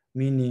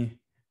 meaning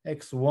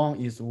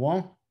x1 is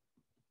 1,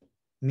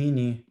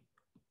 meaning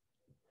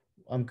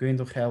I'm going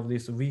to have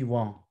this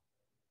v1.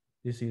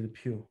 This is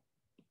pure.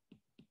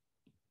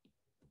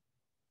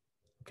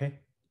 Okay,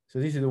 so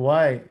this is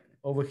why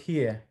over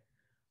here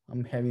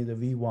I'm having the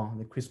v1,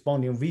 the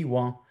corresponding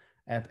v1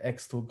 at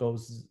x2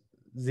 goes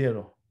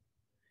 0.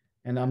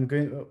 And I'm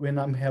going, when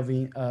I'm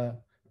having a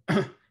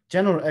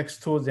general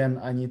x2, then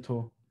I need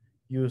to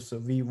use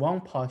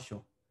v1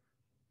 partial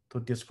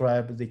to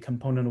describe the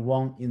component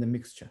 1 in the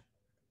mixture.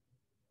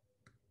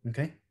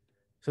 Okay,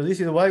 so this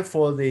is why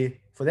for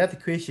that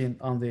equation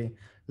on the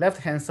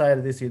left hand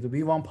side, this is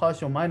v1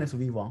 partial minus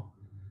v1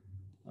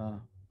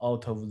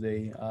 out of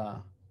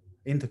the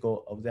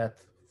integral of that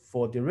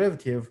for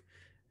derivative,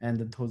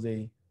 and to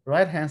the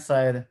right hand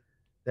side,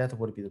 that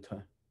would be the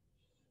term.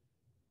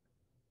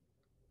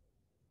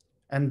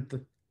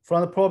 And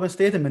from the problem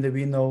statement,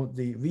 we know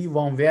the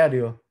v1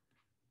 value,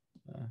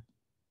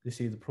 this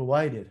is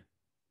provided.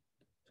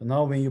 So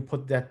now when you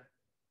put that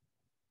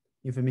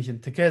information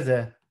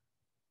together,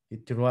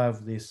 it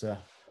derives this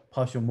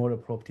partial molar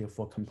property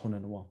for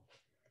component 1.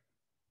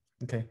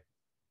 Okay,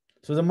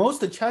 so the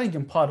most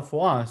challenging part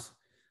for us,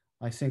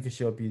 I think it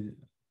should be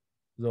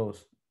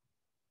those.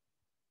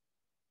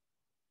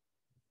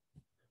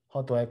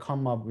 How do I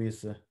come up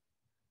with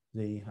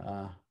the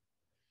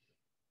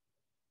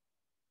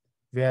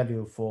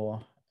value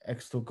for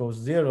x2 goes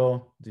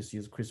 0? This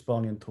is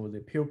corresponding to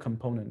the pure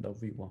component of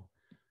v1.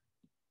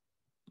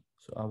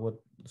 So I would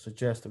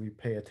suggest we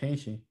pay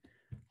attention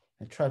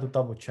and try to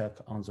double check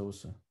on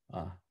those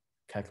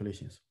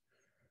calculations.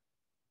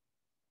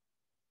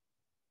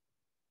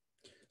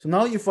 So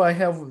now if I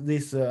have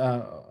this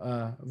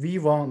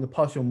v1, the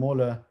partial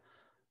molar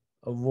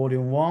of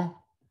volume 1,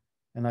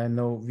 and I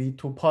know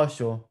v2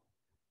 partial,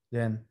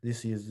 then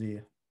this is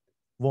the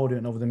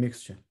volume of the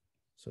mixture.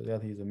 So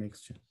that is a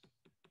mixture.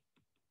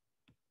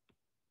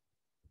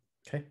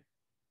 Okay.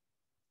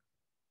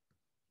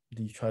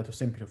 You try to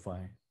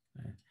simplify.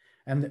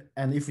 And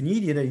if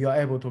needed, you are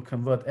able to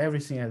convert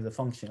everything as a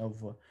function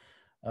of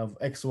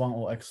x1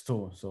 or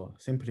x2. So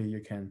simply you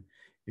can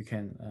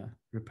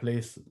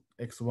replace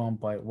x1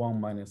 by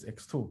 1 minus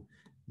x2.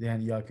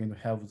 Then you are going to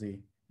have the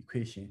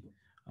equation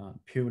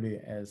purely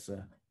as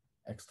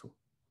x2.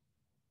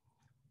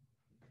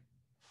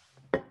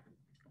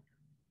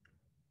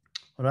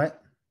 All right.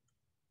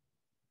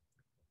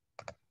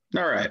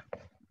 All right.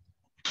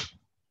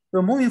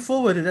 So moving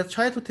forward, let's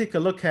try to take a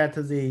look at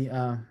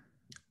the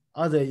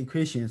other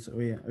equations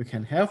we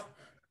can have.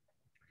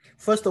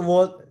 First of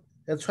all,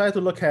 let's try to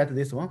look at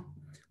this one.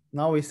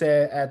 Now we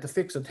say at the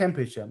fixed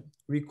temperature,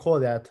 we call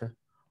that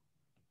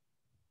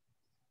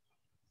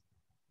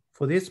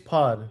for this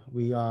part,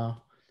 we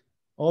are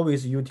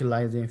always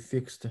utilizing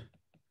fixed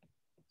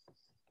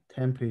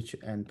temperature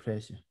and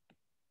pressure.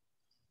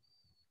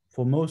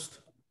 For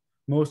most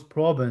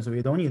problems,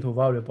 we don't need to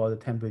worry about the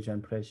temperature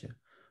and pressure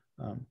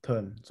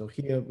term. So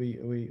here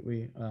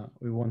we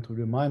want to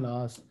remind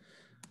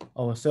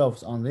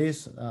ourselves on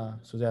this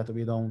so that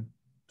we don't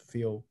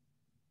feel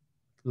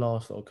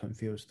lost or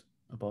confused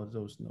about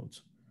those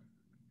nodes.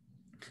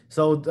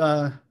 So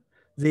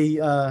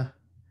the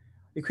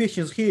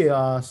equations here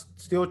are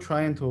still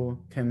trying to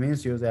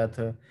convince you that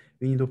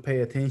we need to pay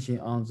attention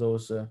on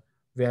those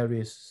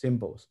various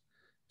symbols.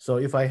 So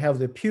if I have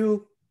the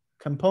pure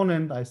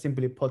component, I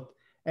simply put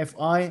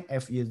Fi,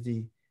 F is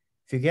the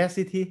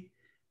fugacity.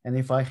 And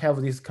if I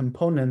have this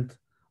component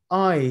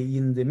I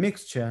in the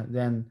mixture,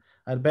 then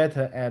I'd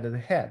better add the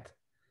head.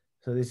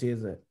 So this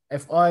is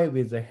Fi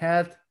with the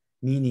head,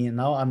 meaning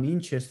now I'm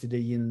interested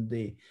in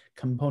the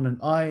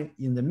component I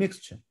in the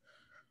mixture.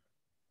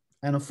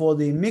 And for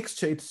the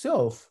mixture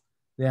itself,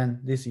 then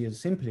this is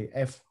simply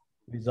F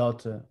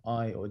without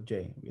I or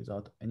J,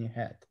 without any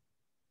head,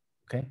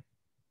 okay?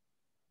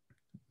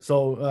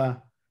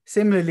 So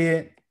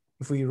similarly,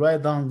 if we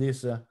write down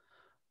this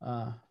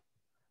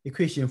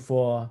equation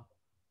for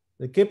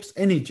the Gibbs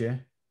energy,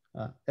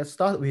 let's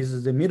start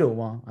with the middle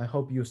one. I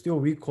hope you still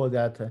recall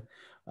that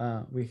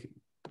we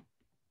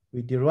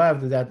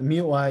derived that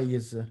mu I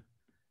is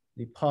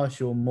the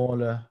partial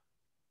molar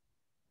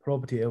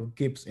property of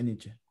Gibbs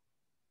energy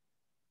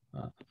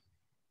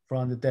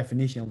from the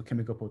definition of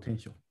chemical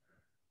potential.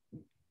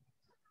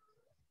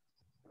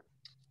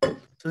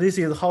 So this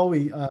is how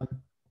we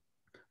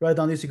write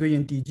down this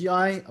equation.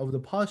 dGi of the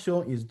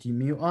partial is d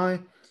mu I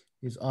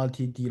is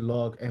RT d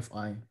log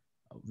Fi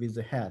with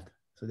the head.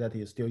 So that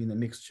is still in the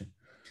mixture.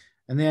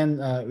 And then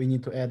we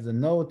need to add the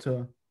note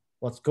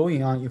what's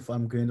going on if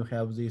I'm going to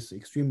have this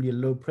extremely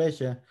low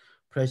pressure.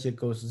 Pressure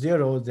goes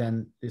 0,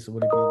 then this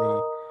will be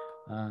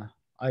the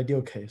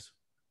ideal case.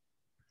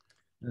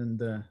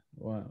 And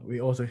well, we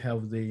also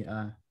have the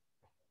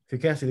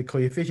fugacity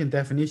coefficient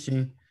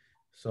definition,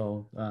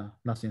 so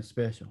nothing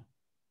special.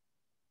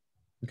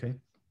 Okay.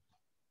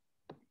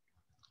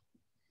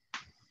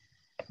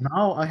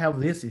 Now I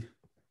have this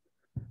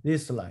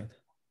slide.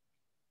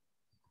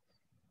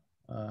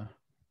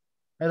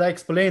 As I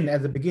explained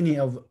at the beginning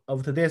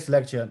of today's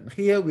lecture,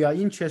 here we are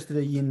interested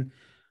in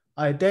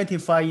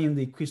identifying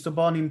the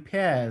corresponding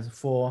pairs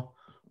for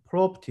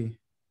property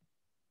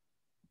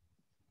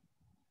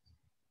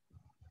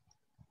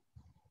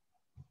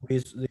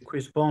with the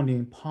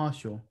corresponding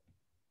partial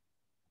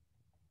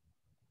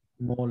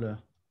molar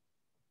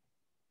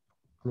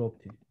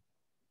property.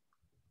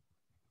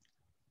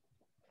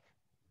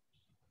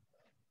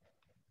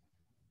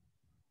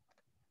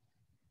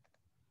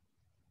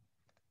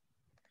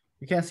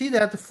 You can see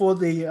that for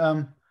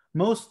the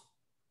most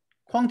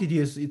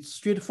quantities, it's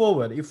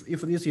straightforward.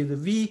 If this is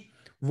V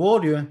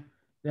volume,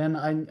 then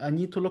I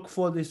need to look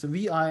for this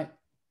VI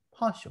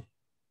partial,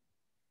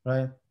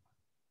 right?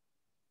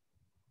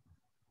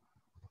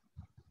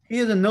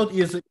 Here the note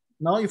is,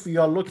 now if you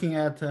are looking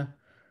at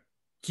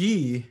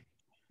G,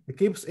 the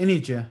Gibbs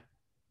energy,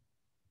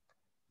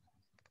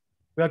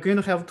 we are going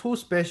to have two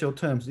special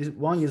terms.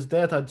 One is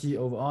delta G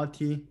over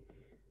RT,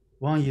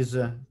 one is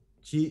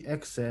G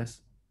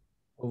excess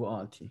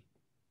over RT,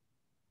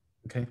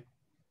 okay?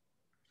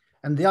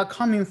 And they are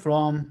coming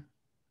from,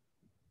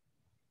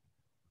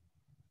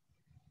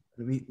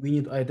 we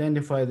need to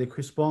identify the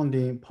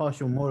corresponding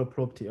partial molar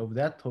property of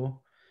that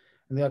tool.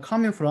 And they are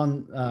coming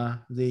from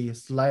the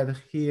slide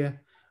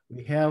here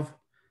we have.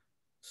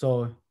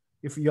 So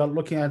if you are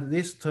looking at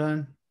this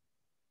term,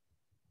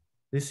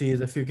 this is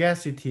the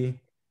fugacity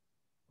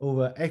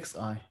over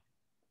Xi.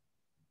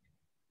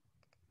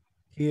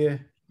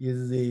 Here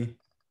is the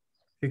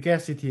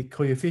fugacity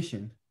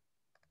coefficient.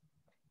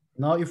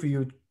 Now if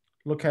you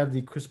look at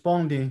the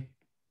corresponding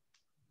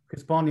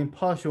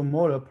partial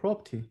molar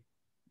property,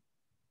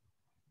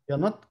 you're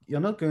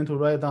not going to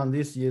write down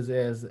this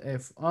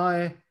as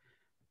Fi.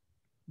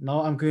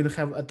 Now I'm going to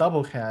have a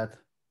double head.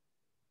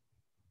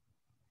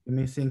 You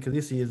may think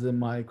this is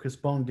my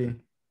corresponding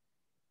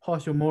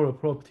partial molar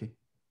property.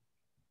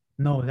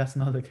 No, that's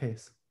not the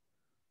case.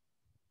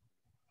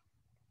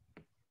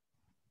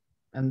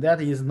 And that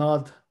is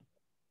not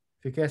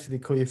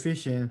fugacity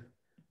coefficient.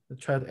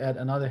 Try to add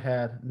another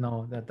head.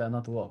 No, that does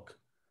not work.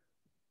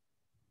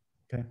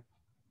 Okay.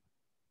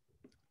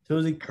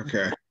 So the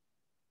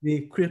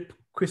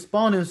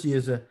correspondence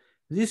is,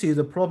 this is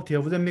the property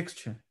of the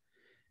mixture.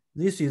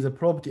 This is the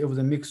property of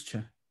the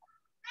mixture.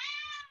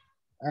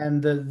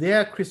 And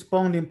their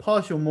corresponding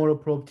partial molar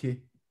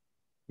property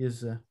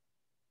is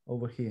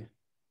over here.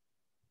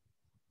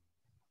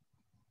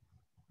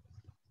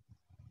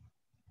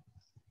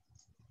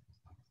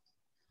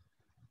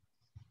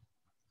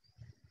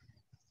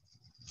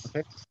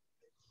 Okay.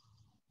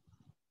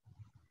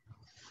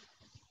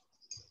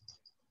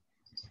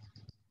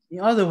 The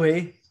other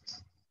way,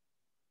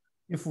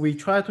 if we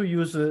try to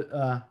use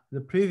the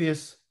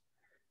previous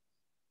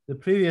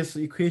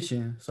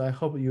equation, so I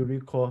hope you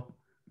recall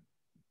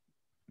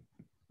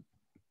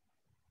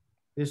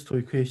these two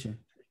equations.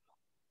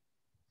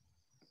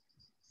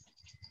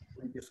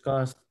 We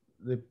discussed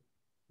the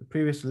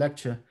previous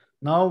lecture.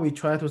 Now we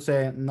try to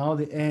say, now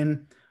the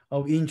n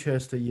of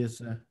interest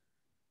is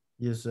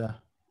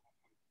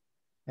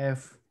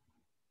f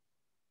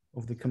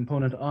of the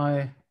component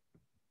I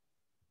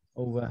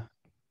over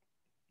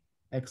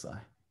xi.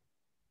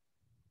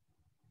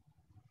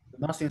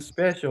 Nothing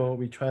special.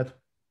 We try to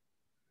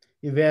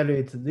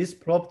evaluate this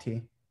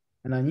property,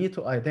 and I need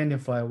to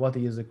identify what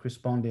is the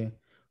corresponding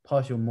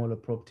partial molar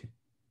property.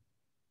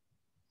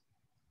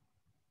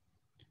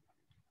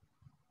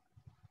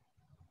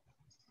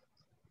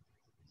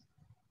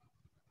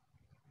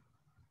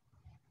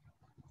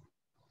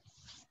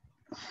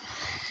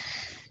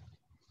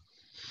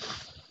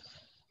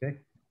 Okay,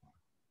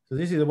 so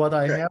this is what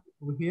I have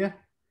over here.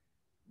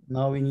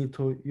 Now we need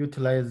to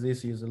utilize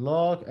this is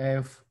log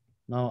f.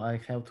 Now I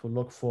have to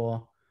look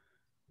for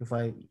if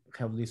I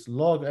have this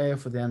log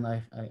f, then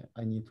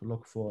I need to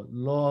look for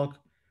log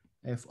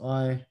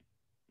fi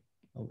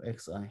of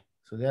xi.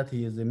 So that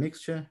is the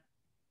mixture.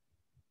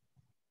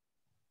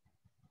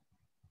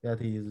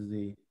 That is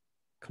the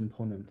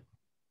component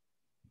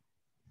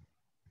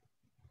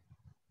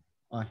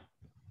I.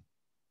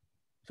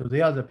 So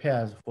they are the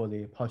pairs for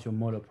the partial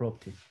molar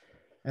property.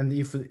 And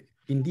if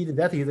indeed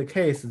that is the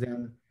case,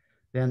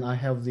 then I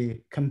have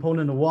the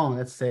component one.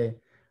 Let's say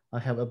I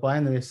have a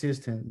binary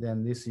system.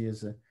 Then this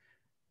is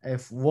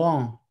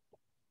f1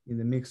 in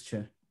the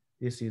mixture.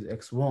 This is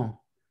x1.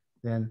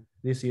 Then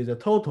this is a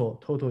total.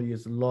 Total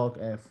is log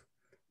f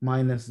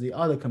minus the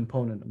other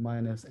component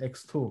minus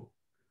x2.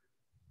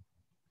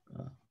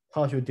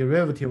 Partial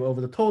derivative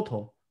of the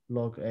total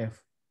log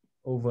f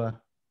over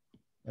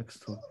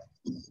x2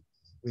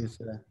 with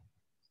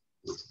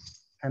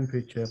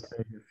temperature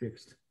pressure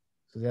fixed.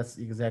 So that's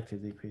exactly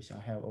the equation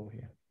I have over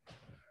here.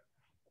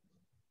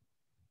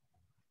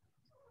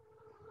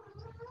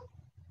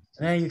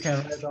 And then you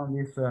can write down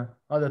this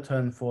other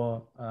term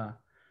for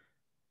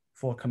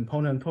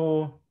component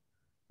two,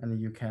 and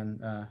you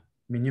can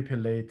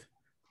manipulate.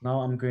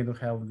 Now I'm going to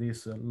have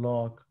this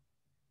log.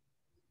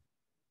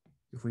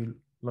 If we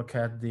look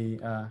at the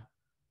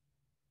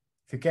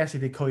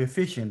fugacity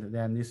coefficient,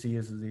 then this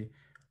is the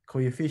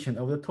coefficient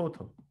of the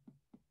total.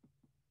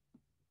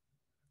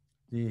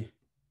 The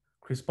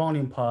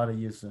corresponding part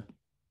is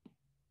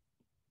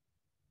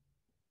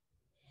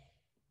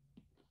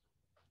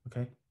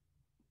okay.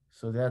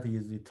 So that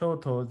is the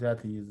total.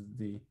 That is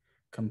the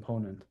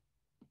component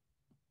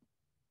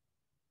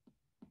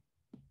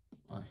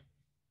I.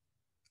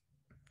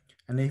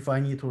 And if I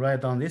need to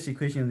write down this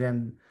equation,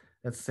 then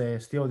let's say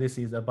still this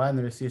is a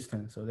binary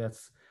system. So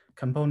that's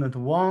component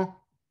one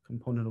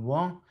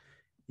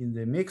in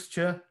the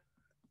mixture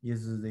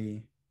is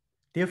the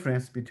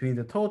difference between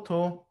the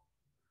total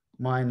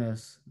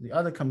minus the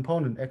other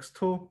component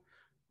x2,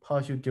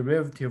 partial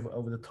derivative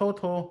of the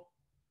total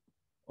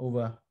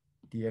over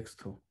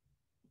dx2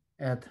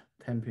 at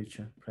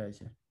temperature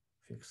pressure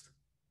fixed.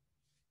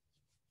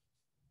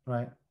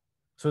 Right?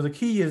 So the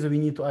key is we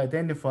need to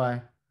identify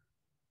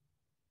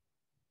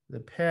the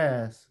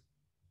pairs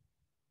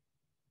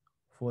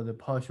for the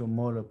partial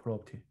molar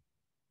property.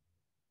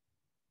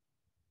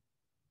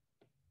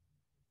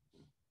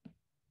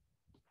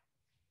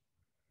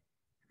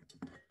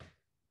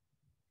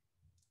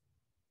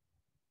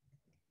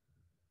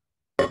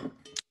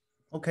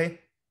 Okay.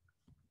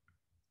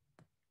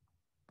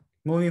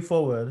 Moving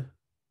forward,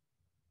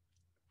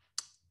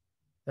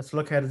 let's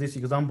look at this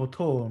example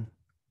two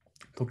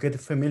to get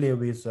familiar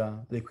with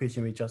the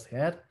equation we just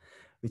had,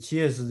 which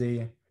is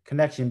the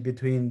connection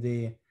between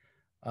the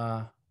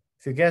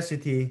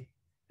fugacity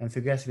and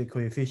fugacity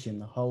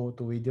coefficient. How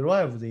do we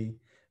derive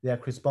their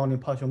corresponding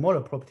partial molar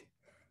property?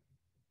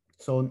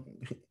 So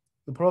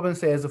the problem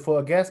says for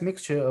a gas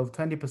mixture of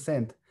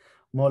 20%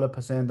 molar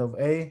percent of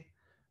A,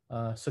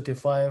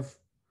 35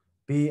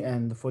 B,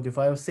 and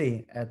 45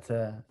 C at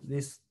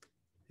this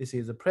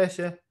is the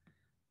pressure,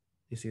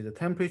 this is the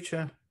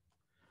temperature.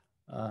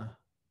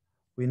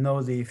 We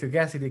know the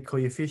fugacity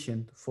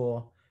coefficient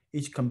for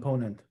each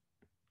component.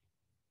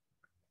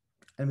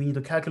 And we need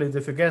to calculate the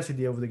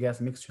fugacity of the gas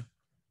mixture.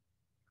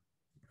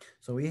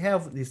 So we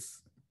have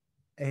this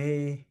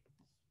A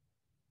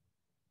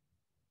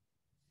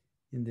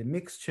in the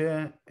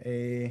mixture,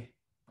 A,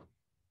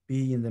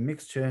 B in the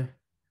mixture,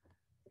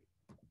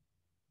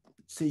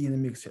 C in the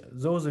mixture.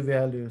 Those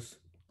values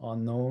are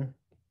known.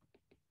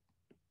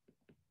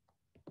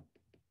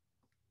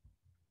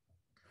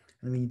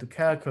 And we need to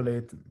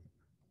calculate,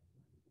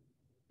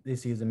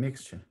 this is a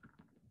mixture.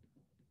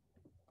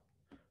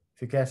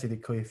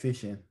 Fugacity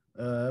coefficient.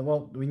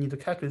 Well, we need to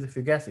calculate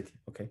the fugacity.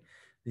 Okay,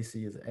 this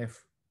is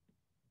F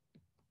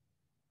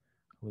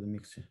of the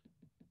mixture.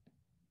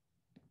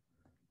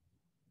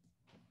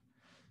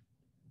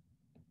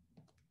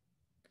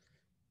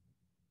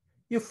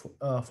 If,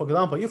 for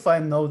example, if I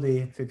know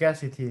the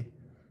fugacity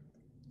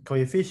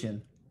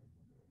coefficient,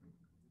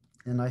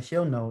 and I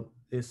shall know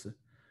this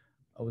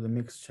of the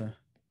mixture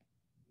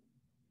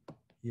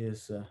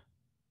is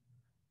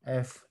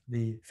F,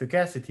 the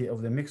fugacity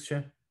of the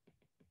mixture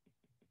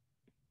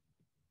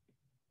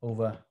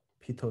over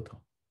P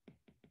total,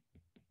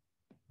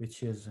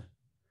 which is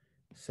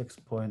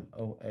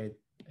 6.08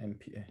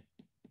 MPa,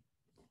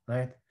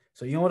 right?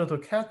 So in order to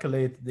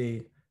calculate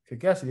the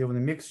fugacity of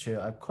the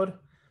mixture, I could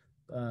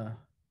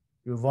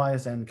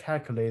revise and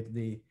calculate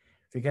the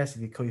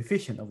fugacity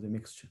coefficient of the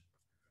mixture.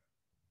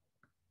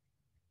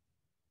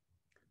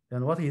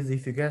 Then what is the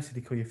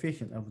fugacity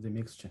coefficient of the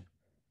mixture?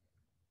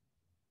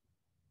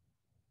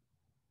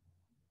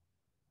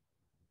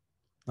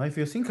 Now, if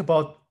you think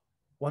about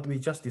what we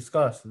just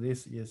discussed,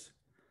 this is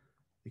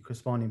the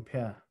corresponding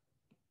pair.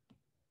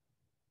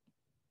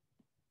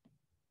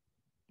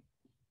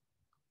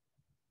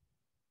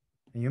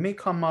 And you may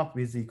come up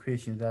with the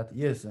equation that,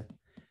 yes,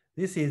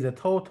 this is the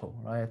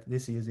total, right?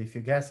 This is the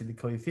fugacity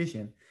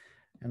coefficient.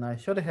 And I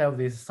should have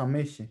this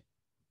summation,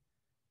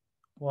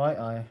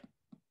 yi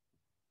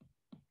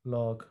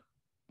log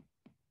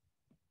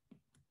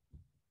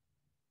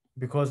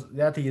because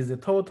that is the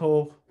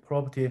total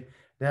property,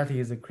 that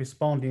is the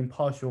corresponding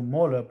partial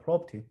molar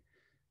property.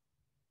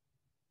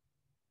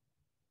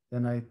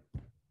 Then I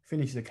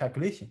finish the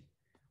calculation.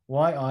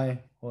 Yi,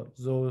 well,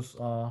 those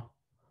are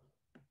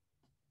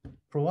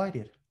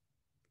provided.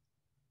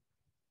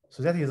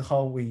 So that is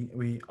how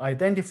we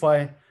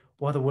identify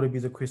what would be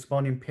the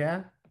corresponding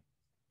pair.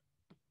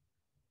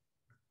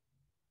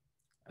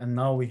 And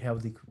now we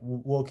have the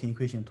working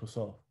equation to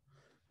solve.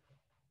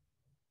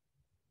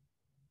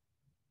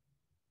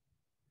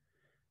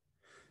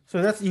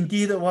 So that's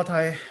indeed what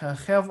I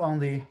have on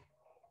the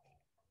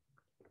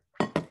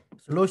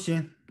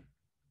solution.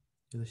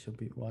 It should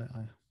be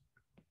Yi.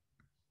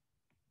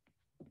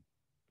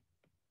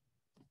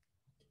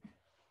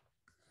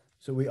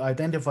 So we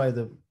identify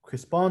the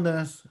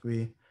correspondence,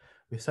 we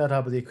set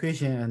up the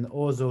equation, and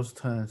all those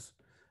terms,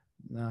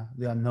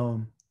 they are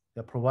known,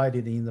 they're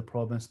provided in the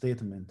problem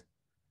statement.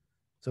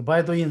 So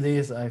by doing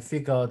this, I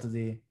figure out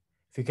the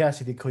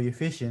efficacy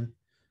coefficient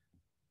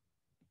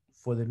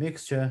for the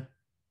mixture,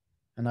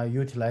 and I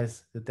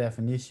utilize the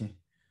definition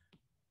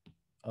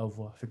of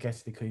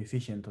efficacy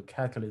coefficient to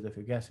calculate the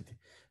efficacy.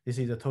 This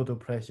is the total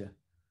pressure.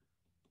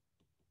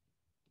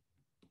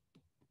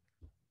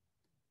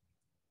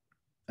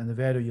 And the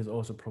value is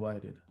also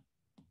provided,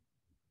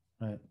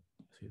 right?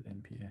 This is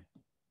MPa.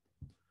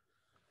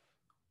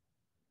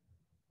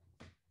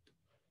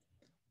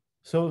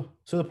 So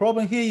the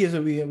problem here is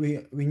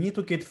we need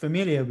to get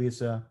familiar with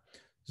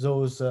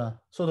those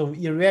sort of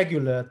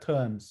irregular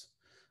terms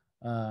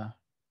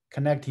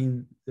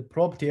connecting the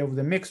property of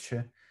the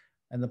mixture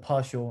and the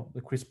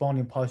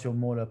corresponding partial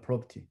molar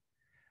property.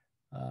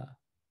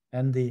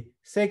 And the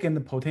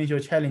second potential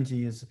challenge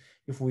is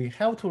if we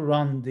have to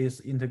run this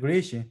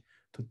integration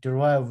to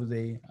derive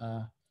the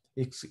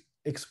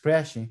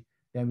expression,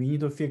 then we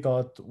need to figure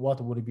out what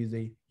would be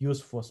the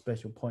useful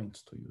special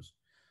points to use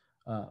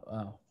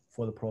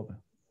for the problem.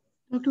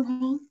 Dr.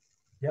 Hall?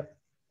 Yep.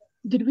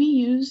 Did we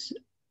use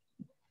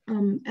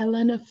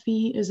ln of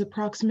phi is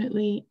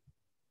approximately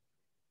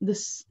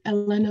this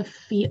ln of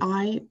phi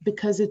I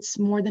because it's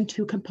more than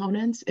two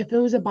components? If it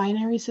was a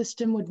binary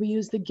system, would we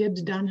use the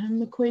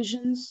Gibbs-Duhem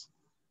equations?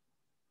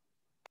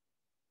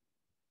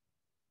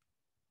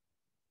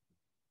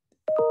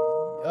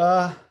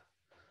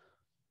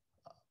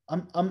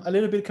 I'm a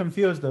little bit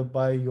confused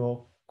by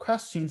your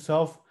question.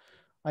 So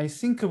I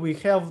think we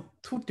have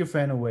two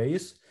different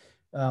ways.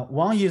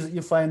 One is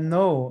if I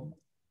know,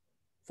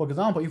 for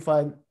example, if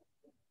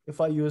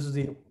I use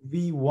the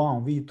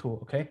V1,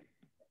 V2, okay?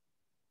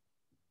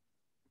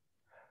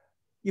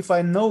 If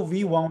I know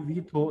V1,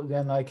 V2,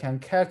 then I can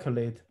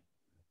calculate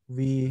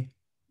V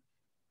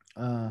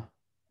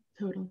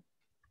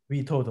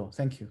total.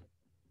 Thank you.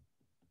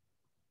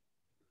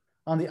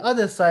 On the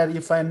other side,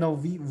 if I know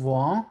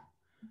V1,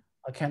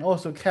 I can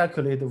also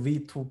calculate the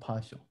V2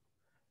 partial.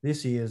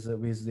 This is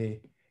with the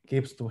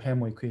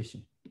Gibbs-Duhem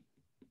equation,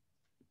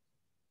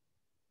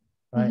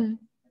 right? Mm-hmm.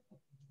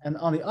 And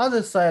on the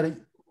other side,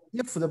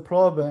 if the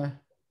problem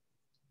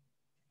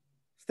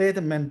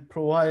statement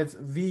provides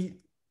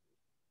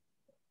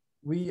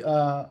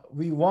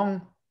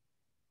V1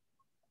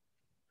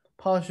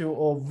 partial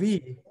or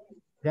V,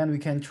 then we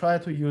can try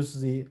to use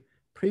the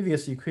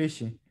previous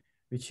equation,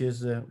 which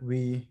is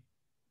V2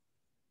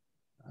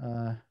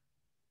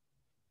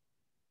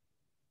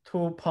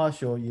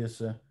 partial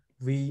is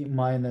V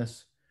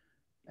minus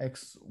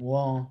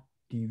x1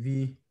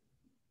 dV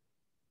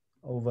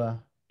over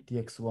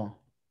dx1,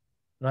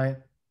 right?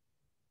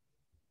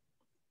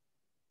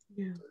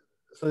 Yeah.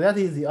 So that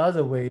is the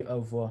other way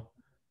of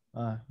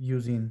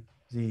using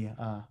the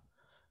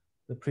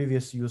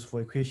previous useful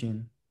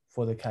equation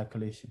for the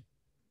calculation.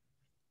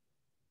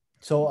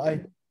 So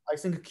I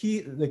think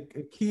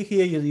the key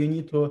here is you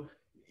need to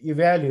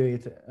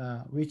evaluate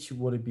which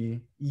would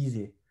be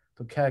easy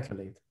to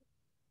calculate.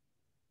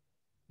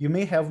 You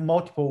may have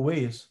multiple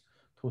ways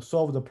to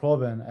solve the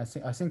problem. I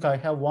think I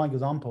have one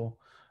example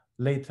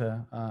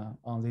later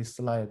on this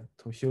slide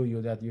to show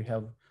you that you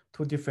have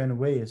two different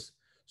ways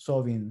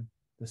solving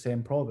the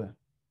same problem.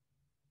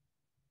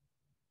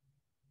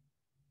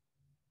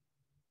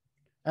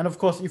 And of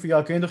course, if you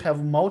are going to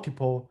have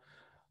multiple,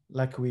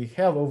 like we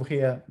have over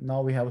here,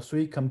 now we have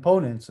 3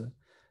 components,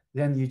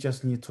 then you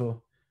just need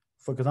to,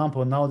 for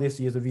example, now this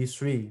is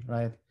V3,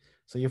 right?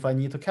 So if I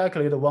need to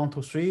calculate 1,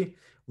 2, 3,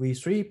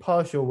 V3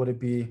 partial would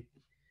be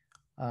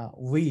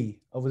V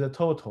over the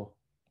total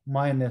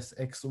minus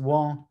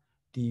x1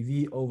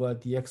 dV over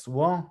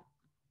dx1,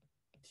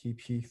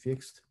 TP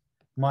fixed,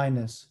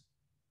 minus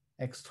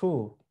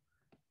x2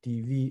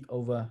 dV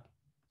over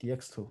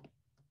dx2.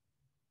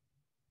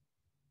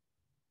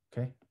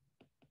 Okay.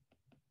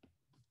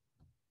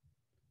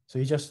 So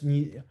you just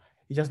need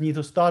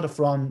to start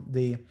from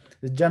the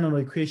general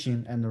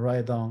equation and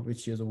write down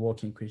which is a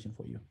working equation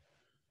for you.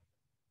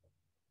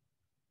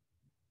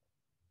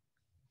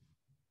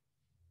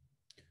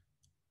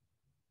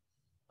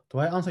 Do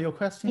I answer your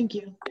question? Thank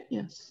you.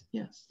 Yes,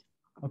 yes.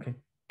 Okay.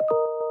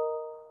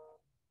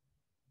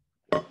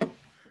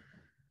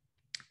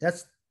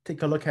 Let's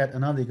take a look at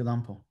another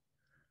example.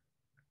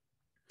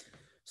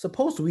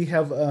 suppose we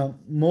have a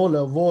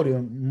molar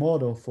volume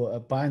model for a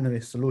binary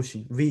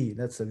solution, V,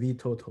 that's a V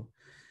total.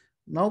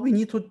 Now we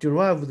need to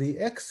derive the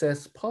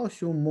excess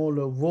partial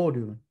molar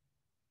volume.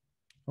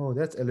 Oh,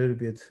 that's a little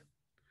bit.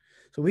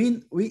 So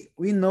we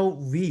know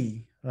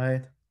V,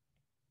 right?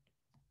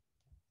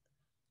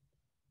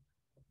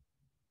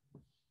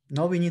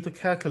 Now we need to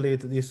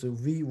calculate this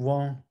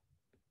V1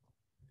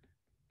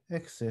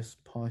 excess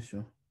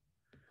partial.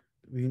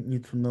 We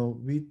need to know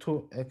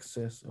V2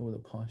 excess over the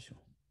partial.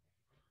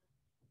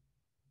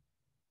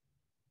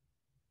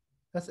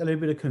 That's a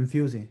little bit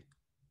confusing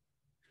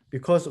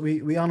because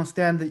we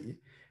understand that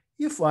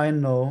if I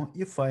know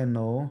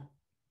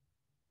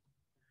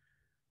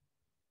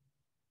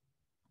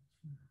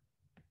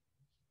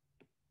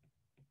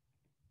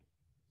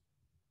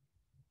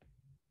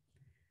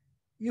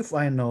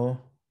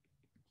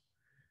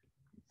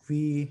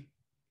V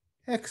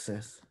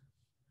excess,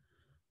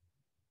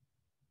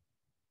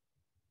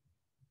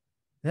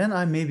 then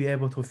I may be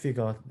able to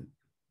figure out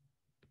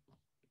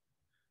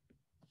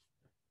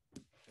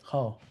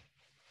how.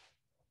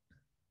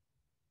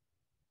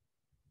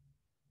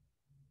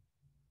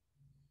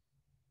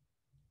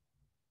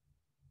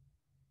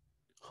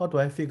 How do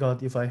I figure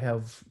out if I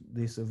have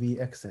this V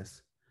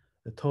excess,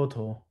 the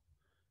total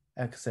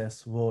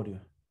excess volume?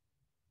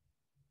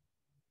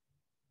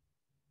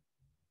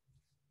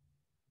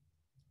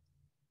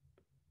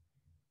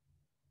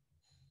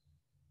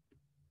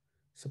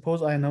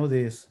 Suppose I know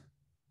this.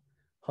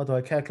 How do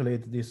I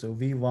calculate this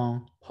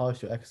V1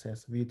 partial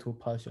excess, V2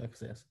 partial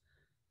excess?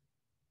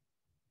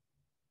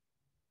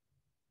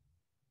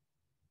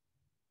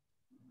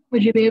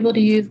 Would you be able to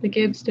use the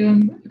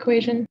Gibbs-Duhem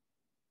equation?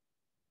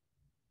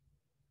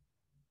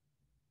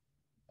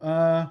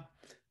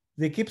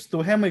 The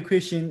Gibbs-Duhem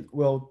equation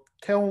will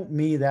tell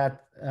me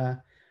that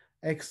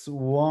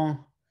x1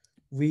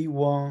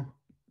 V1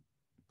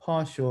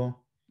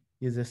 partial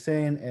is the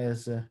same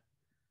as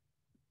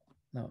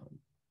no.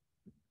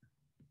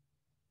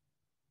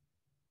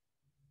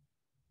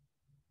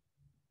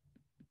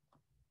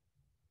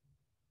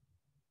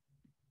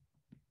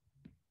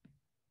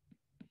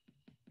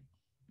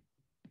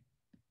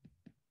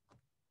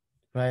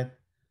 Right?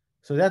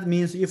 So that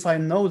means if I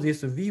know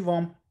this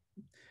V1,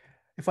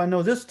 if I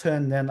know this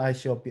term, then I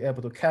shall be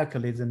able to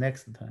calculate the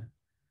next term.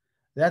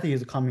 That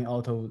is coming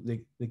out of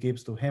the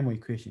Gibbs-Duhem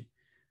equation.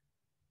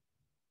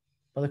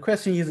 But the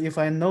question is, if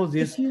I know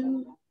this,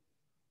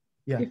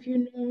 if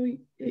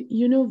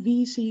you know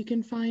V, so you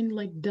can find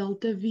like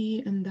delta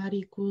V, and that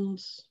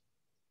equals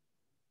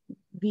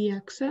V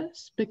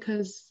excess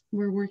because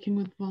we're working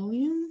with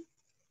volume.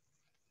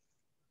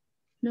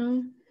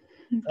 No.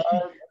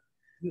 Okay.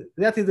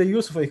 That is a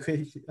useful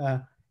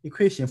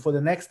equation for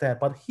the next step.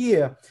 But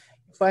here,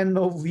 if I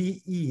know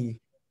VE,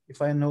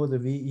 if I know the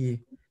VE,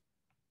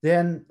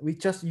 then we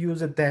just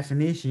use a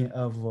definition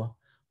of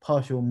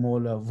partial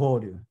molar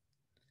volume.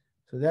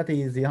 So that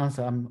is the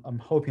answer I'm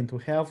hoping to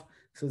have.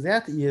 So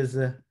that is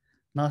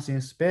nothing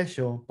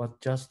special,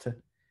 but just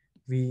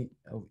V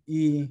of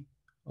E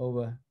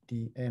over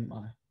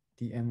dmi,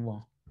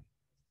 dm1.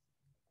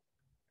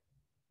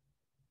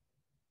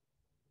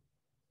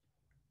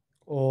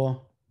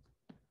 Or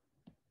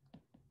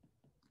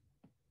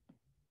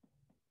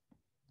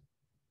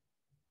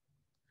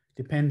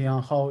depending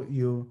on how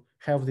you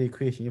have the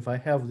equation, if I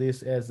have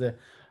this as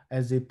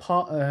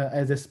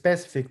a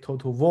specific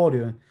total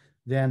volume,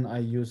 then I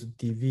use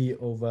dV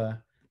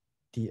over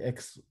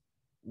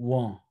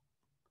dx1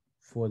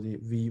 for the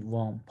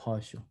V1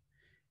 partial.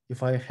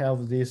 If I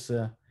have this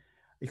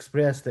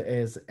expressed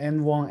as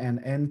N1 and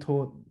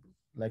N2,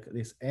 like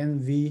this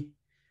NV,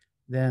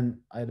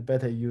 then I'd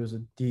better use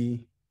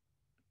D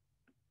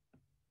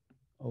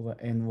over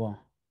N1.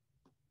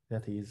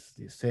 That is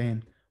the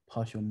same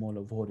partial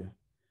molar volume.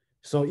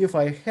 So if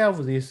I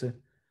have this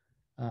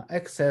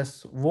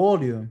excess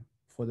volume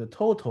for the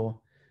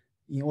total,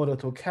 in order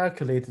to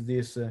calculate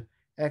this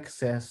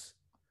excess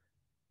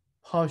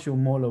partial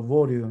molar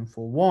volume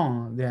for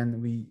one,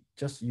 then we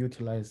just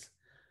utilize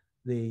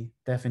the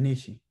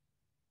definition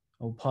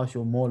of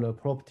partial molar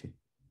property.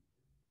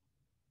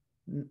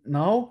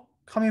 Now,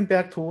 coming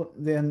back to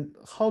then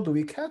how do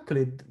we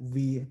calculate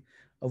V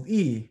of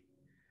E?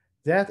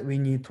 That we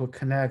need to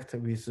connect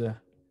with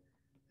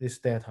this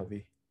delta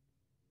V,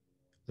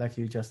 like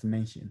you just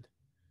mentioned.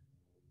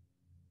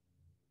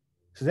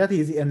 So that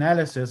is the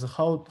analysis.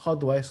 How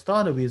do I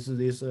start with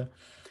this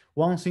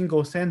one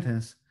single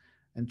sentence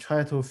and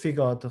try to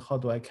figure out how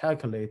do I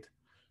calculate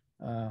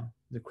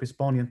the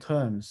corresponding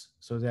terms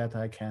so that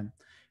I can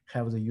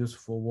have the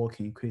useful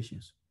working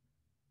equations.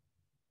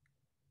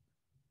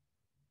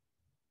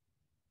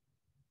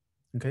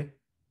 Okay.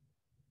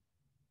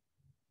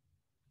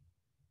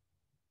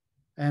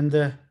 And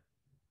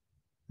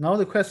now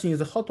the question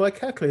is, how do I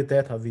calculate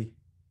delta V?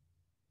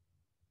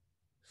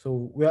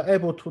 So we are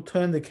able to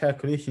turn the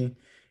calculation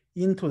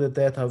into the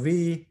delta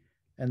V,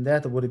 and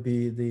that would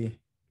be the,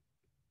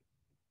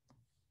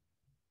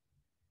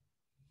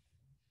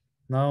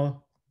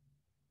 now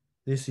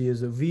this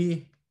is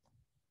V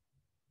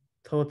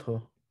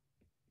total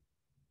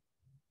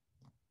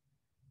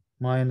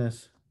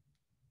minus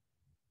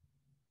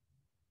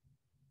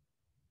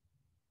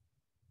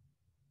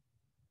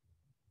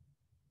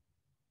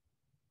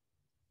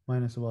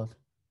what?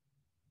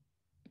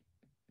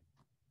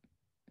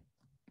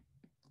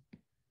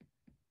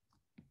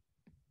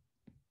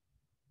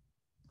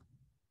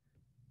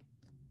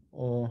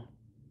 Or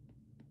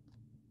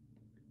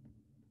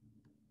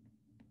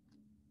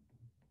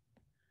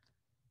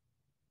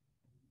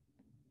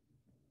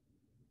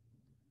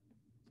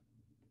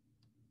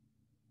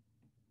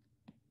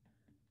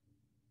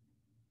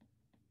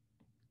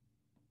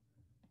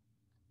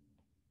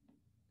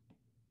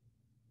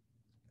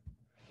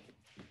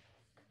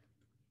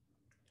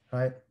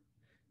right?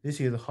 This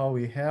is how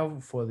we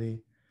have for the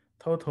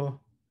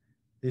total.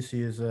 This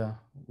is,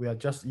 we are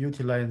just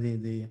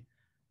utilizing the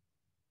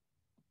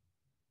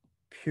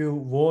pure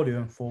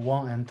volume for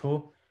 1 and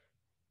 2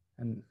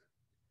 and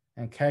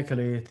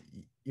calculate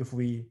if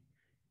we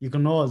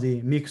ignore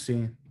the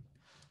mixing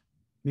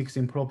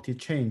property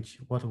change,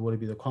 what will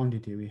be the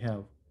quantity we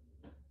have.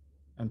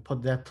 And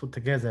put that two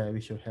together,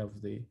 we should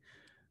have the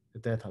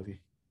delta V.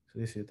 So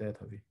this is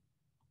delta V.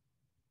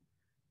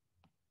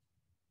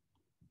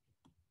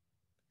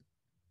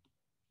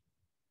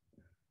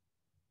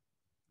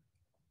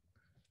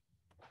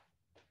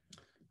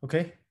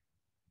 Okay.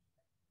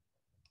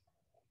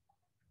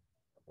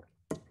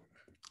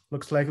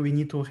 Looks like we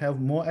need to have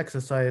more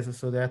exercise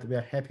so that we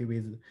are happy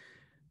with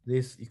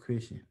this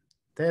equation.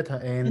 Delta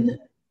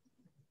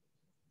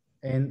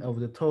n of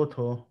the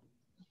total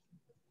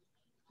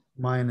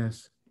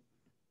minus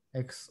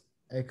xi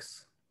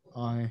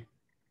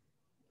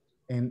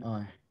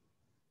ni.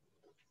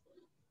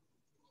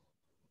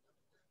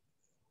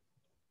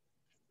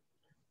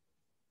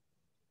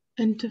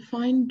 And to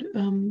find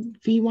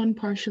V1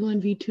 partial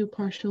and V2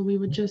 partial, we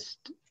would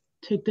just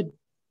take the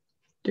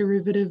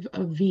derivative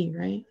of V,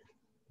 right?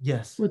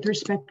 Yes. With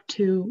respect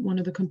to one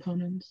of the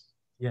components.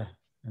 Yeah,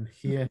 and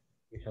here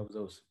we have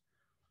those.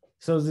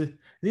 So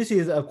this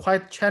is a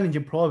quite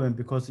challenging problem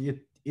because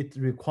it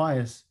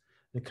requires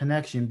the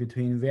connection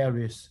between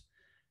various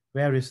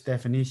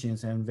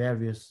definitions and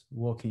various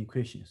working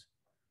equations.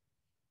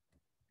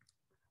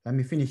 Let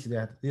me finish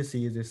that. This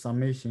is the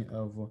summation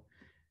of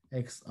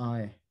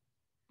xi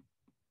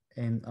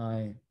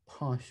ni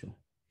partial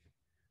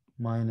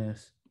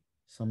minus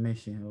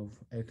summation of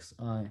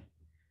xi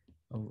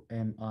of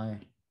mi.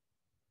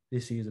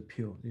 This is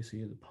pure, this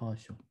is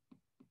partial.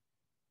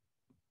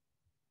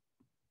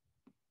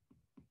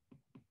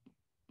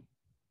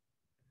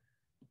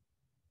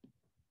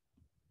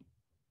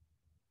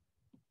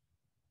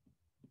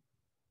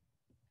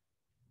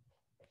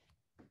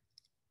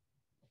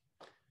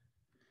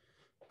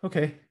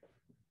 Okay.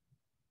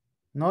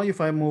 Now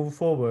if I move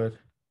forward,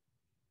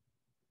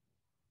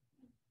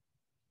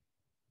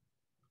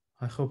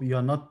 I hope you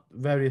are not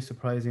very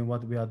surprised in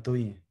what we are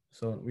doing.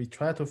 So we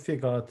try to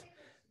figure out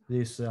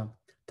this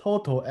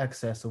total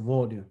excess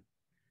volume,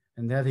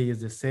 and that is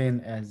the same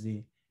as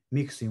the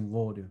mixing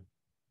volume.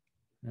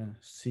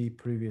 See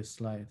previous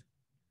slide.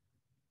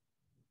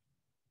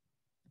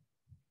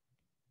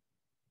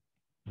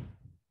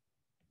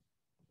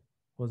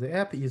 Well, the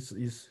app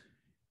is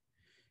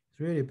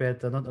really bad,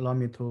 does not allow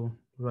me to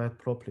write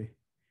properly.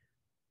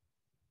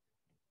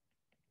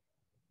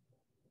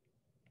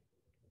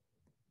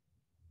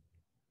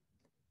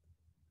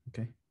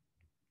 Okay.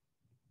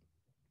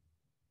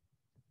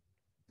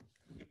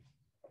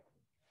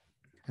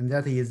 And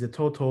that is the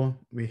total.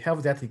 We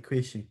have that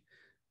equation.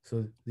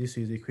 So this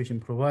is the equation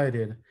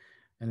provided,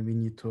 and we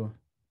need to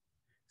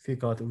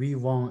figure out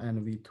V1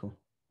 and V2.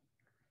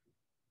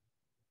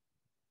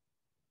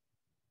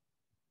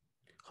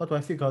 How do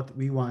I figure out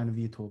V1 and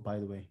V2, by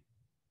the way?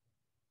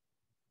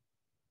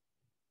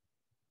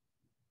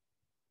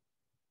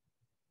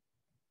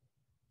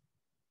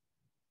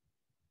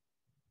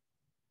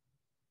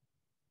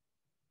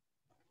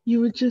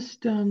 You would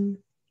just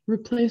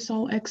replace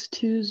all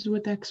x2s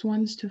with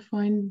x1s to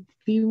find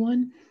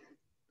V1?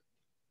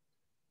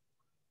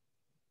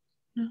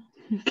 No?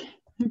 Okay.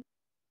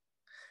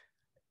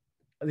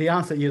 The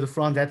answer is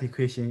from that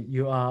equation.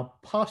 You are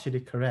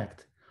partially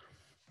correct.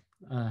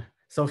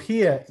 So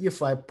here,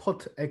 if I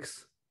put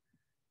x,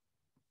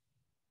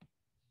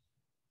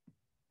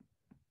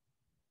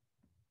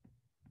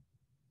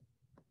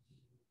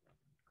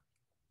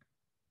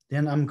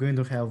 then I'm going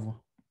to have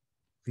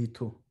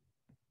V2,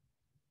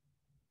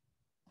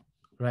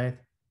 right?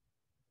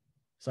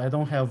 So I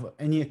don't have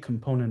any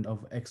component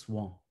of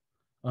x1,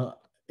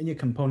 any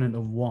component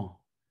of 1.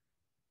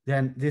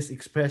 Then this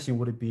expression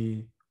would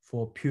be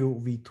for pure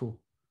V2.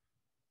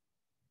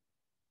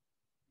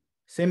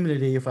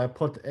 Similarly, if I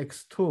put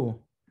x2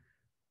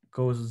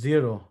 goes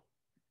 0,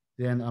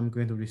 then I'm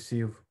going to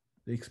receive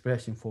the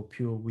expression for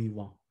pure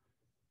V1.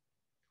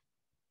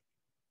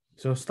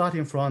 So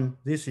starting from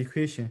this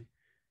equation,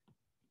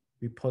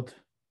 we put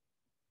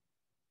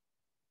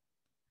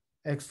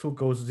x2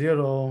 goes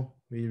 0,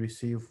 we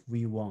receive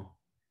V1.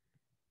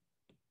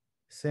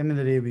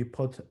 Similarly, we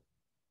put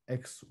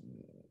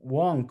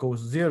x1 goes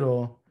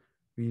 0,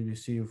 we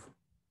receive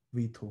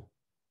V2.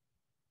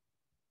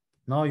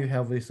 Now you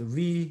have this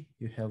V,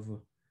 you have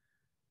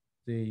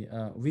the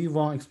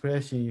V1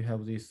 expression, you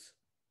have this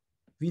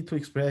V2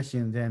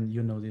 expression, then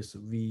you know this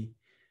V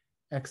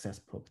excess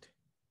property.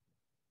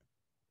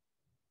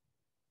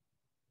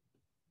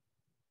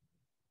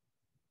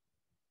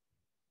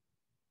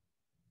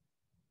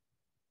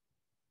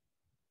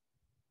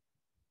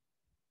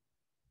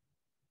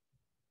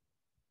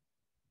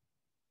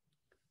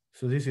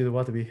 So this is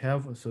what we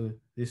have. So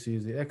this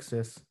is the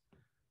excess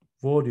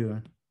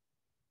volume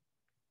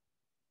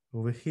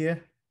over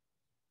here.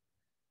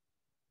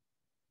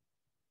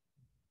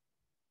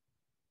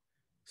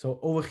 So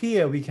over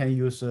here, we can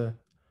use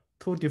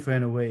two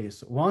different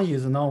ways. One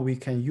is now we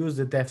can use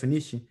the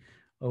definition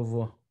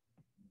of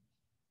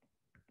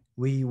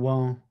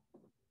V1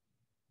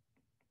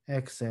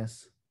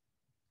 excess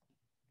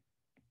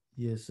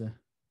is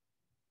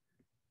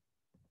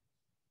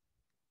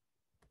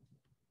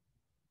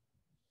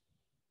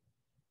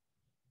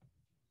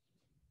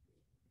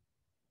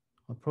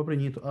I probably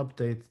need to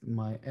update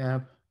my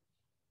app.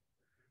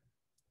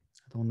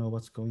 I don't know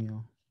what's going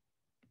on.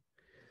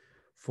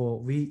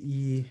 For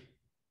VE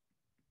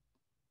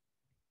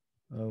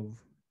of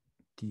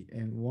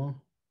dm1,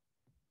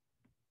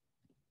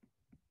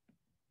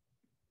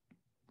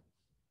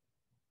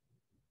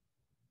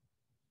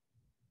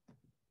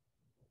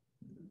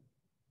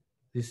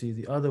 this is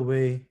the other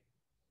way,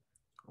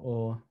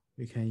 or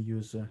we can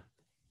use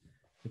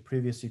the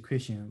previous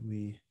equation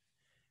we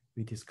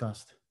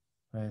discussed,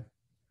 right?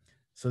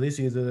 So this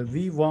is the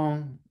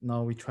V1.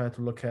 Now we try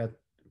to look at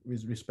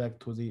with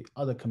respect to the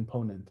other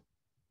component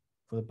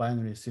for the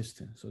binary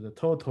system. So the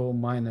total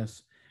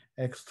minus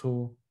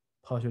x2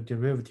 partial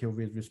derivative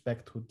with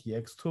respect to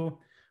dx2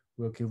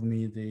 will give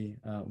me the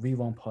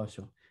V1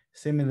 partial.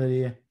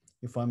 Similarly,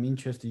 if I'm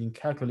interested in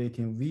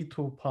calculating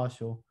V2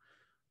 partial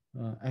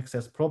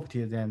excess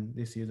property, then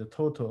this is the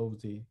total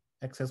of the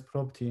excess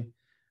property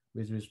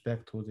with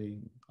respect to the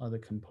other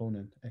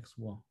component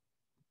x1.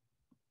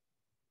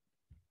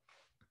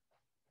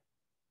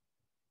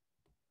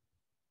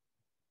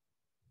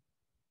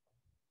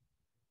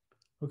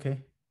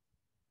 Okay,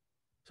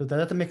 so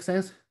does that make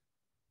sense?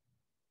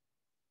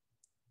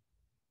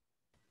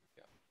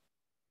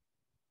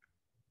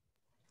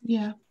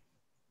 Yeah.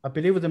 I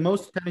believe the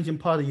most challenging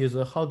part is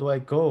how do I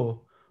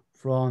go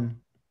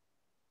from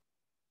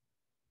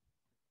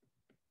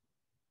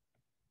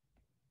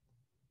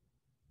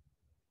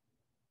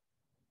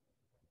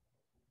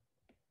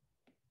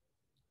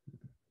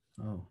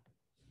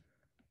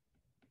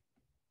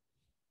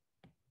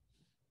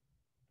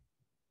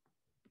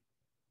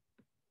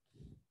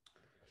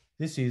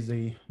this is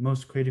the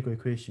most critical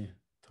equation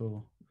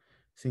to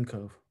think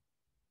of.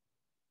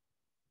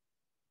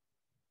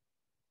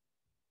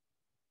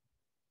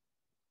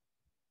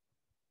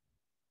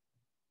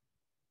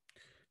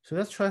 So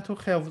let's try to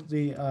have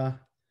the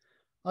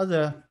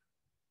other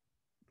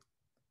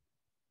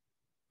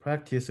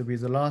practice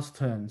with the last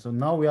term. So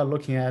now we are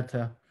looking at,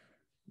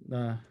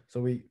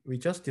 so we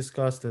just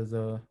discussed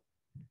the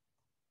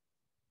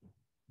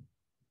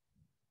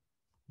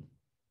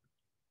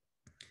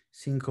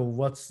think of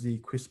what's the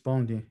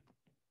corresponding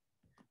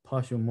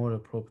partial molar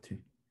property.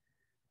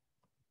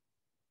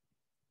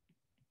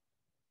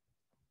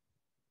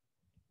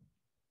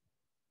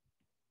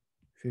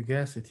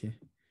 Fugacity,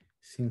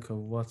 think of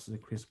what's the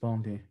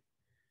corresponding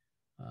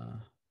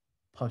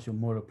partial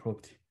molar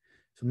property.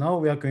 So now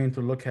we are going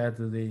to look at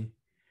the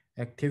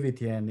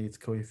activity and its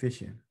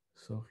coefficient.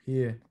 So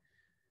here,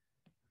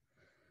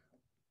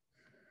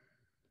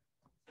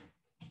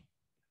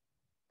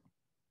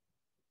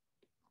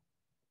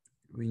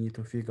 we need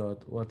to figure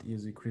out what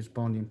is the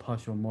corresponding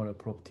partial molar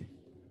property.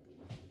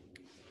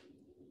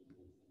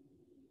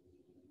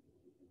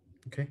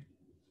 Okay.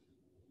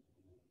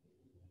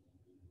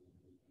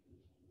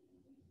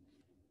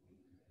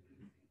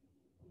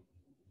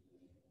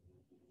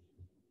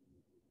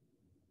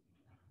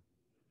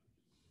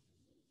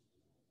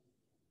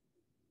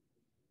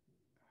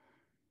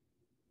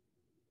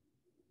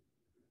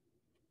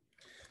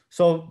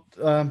 So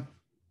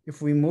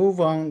if we move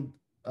on,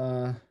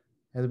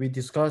 as we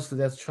discussed,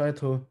 let's try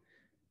to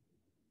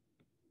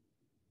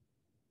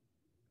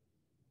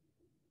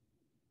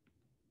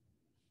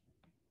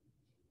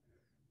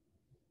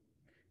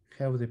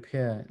have the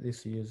pair.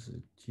 This is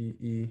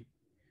GE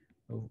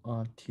of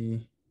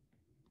RT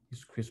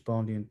is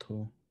corresponding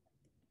to.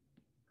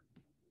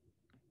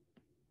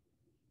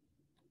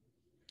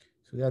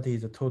 So that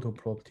is the total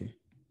property.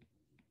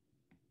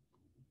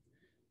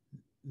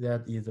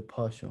 That is the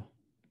partial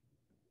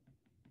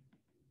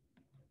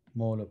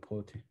molar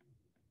property.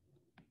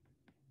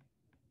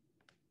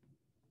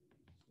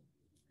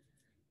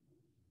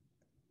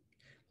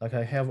 Like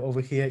I have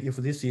over here, if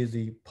this is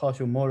the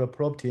partial molar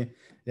property,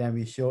 then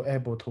we should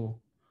able to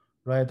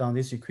write down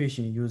this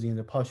equation using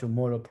the partial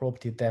molar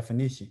property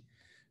definition.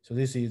 So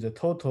this is the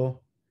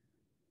total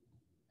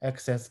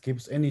excess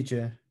Gibbs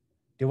energy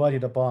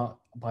divided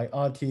by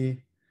RT.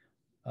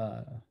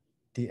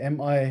 The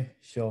MI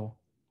shall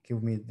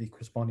give me the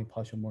corresponding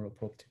partial molar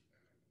property.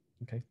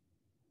 Okay,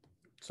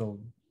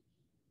 so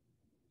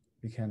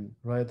we can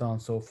write down.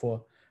 So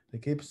for the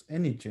Gibbs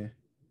energy,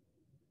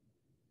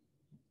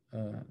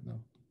 no,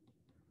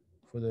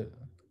 for the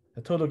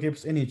total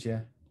Gibbs energy,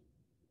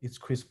 its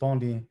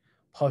corresponding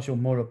partial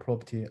molar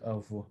property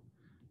of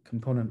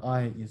component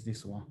I is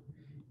this one.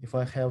 If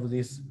I have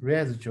this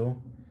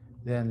residual,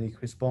 then the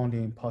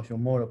corresponding partial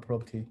molar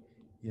property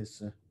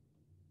is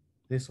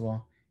this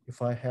one.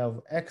 If I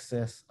have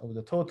excess of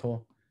the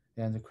total,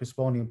 then the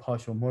corresponding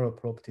partial molar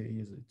property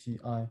is Gi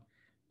of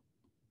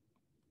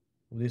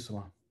this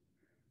one.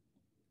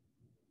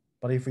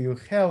 But if you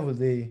have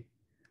the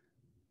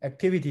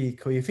activity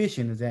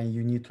coefficient, then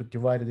you need to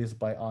divide this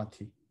by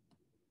RT.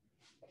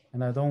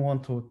 And I don't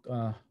want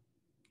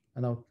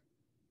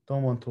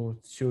to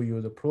show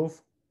you the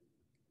proof.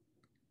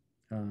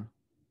 The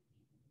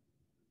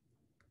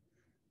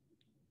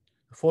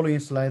following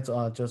slides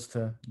are just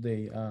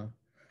the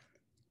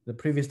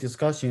previous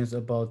discussions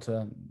about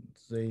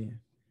the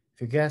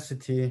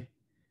fugacity,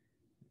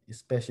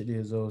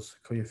 especially those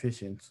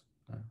coefficients,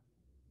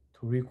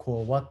 to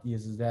recall what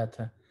is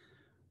that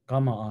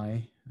gamma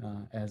I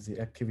as the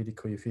activity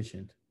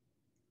coefficient.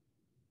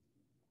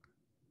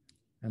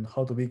 And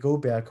how do we go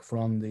back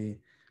from the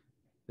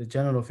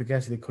general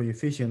fugacity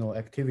coefficient or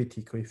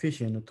activity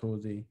coefficient to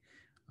the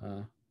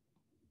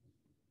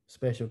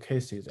special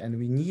cases? And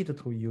we need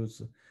to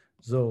use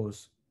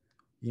those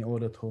in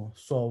order to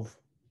solve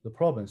the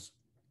problems.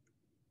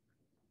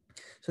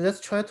 So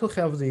let's try to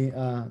have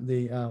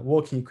the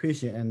working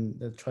equation, and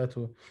let's try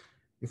to,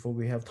 if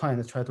we have time,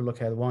 let's try to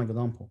look at one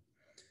example.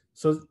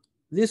 So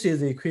this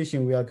is the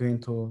equation we are going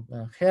to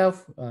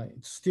have.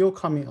 It's still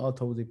coming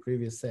out of the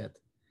previous set.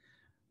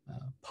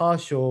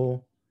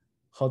 Partial,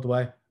 how do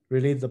I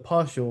relate the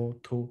partial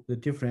to the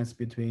difference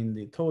between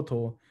the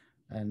total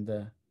and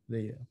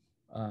the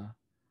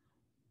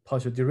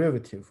partial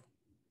derivative?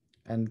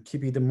 And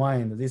keep in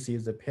mind, this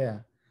is a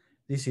pair.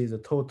 This is a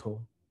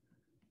total.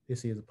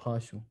 This is a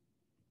partial.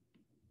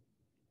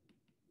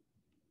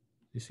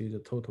 This is a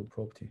total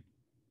property.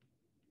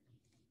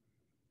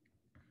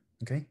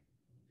 Okay.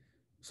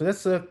 So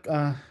let's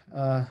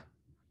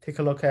take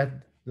a look at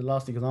the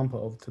last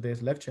example of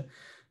today's lecture.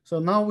 So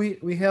now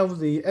we have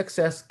the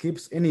excess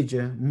Gibbs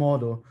energy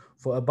model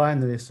for a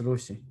binary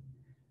solution.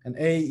 And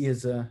A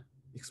is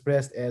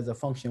expressed as a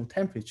function of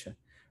temperature.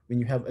 When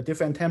you have a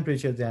different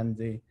temperature, then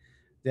the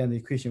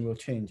equation will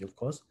change, of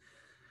course.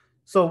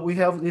 So we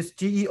have this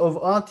GE of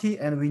RT,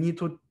 and we need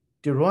to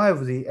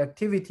derive the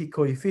activity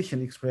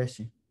coefficient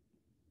expression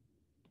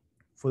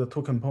for the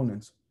two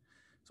components.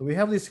 So we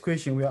have this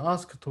equation. We are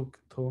asked to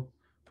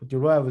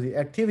derive the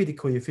activity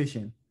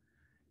coefficient,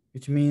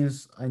 which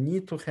means I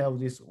need to have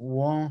this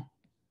 1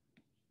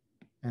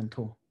 and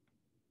 2,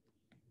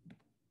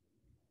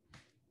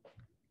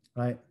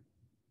 right?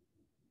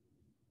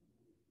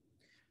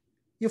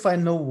 If I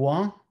know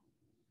 1,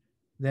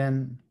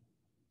 then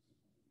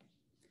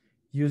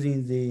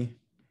using the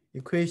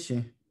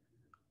equation,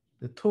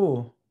 the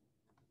 2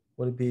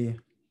 would be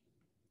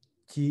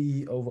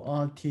GE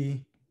over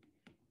RT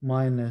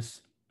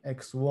minus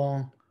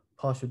x1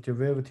 partial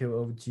derivative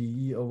of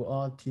GE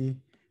over RT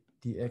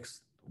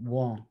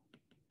dx1.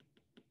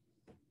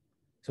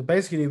 So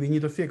basically, we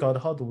need to figure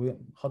out how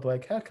do I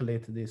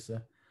calculate this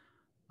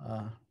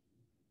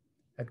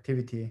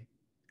activity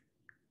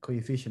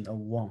coefficient of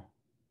 1.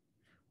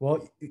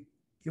 Well,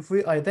 if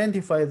we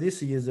identify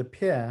this is a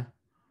pair,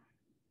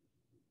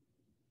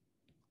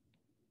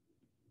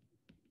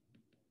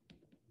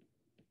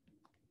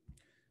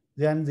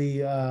 then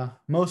the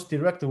most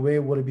direct way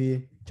would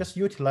be just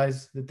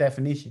utilize the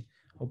definition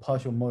of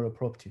partial molar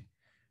property,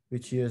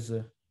 which is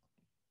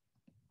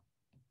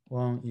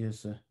one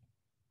is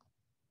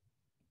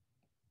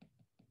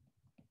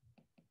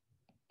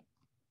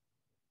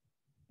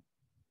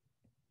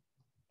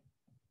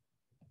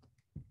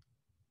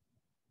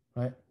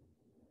right.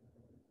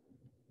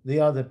 They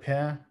are the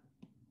pair,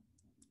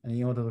 and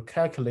in order to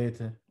calculate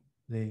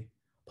the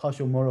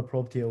partial molar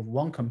property of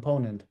one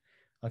component,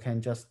 I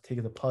can just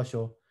take the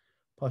partial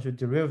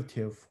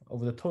derivative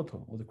of the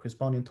total, or the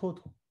corresponding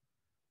total.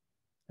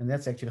 And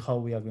that's actually how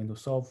we are going to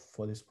solve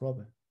for this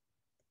problem.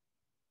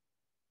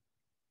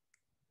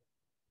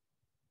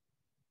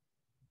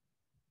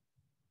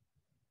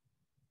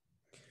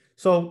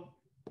 So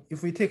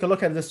if we take a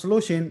look at the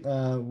solution,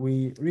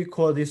 we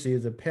recall this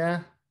is a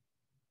pair.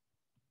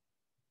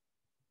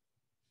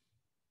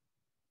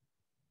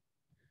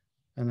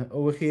 And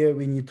over here,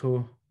 we need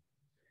to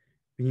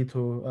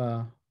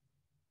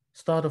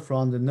start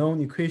from the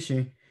known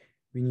equation.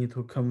 We need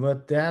to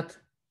convert that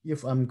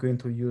if I'm going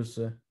to use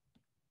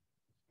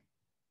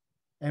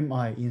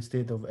mi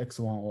instead of x1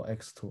 or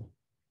x2.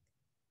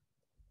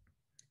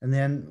 And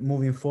then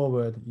moving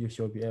forward, you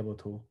should be able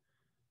to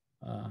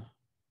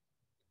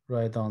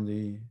write down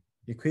the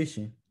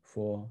equation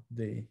for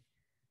the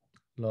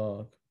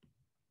log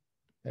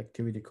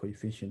activity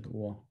coefficient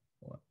 1.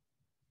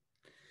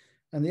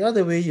 And the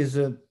other way is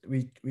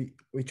we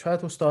try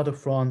to start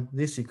from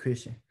this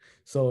equation.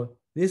 So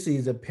this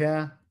is a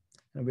pair,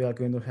 and we are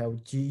going to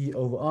have GE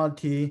over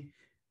RT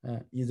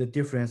is the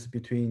difference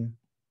between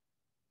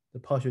the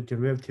partial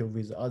derivative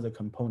with the other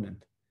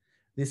component.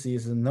 This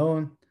is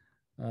known,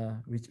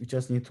 we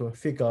just need to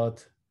figure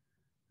out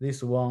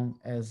this one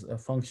as a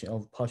function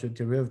of partial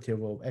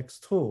derivative of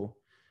x2,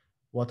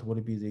 what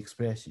would be the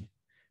expression?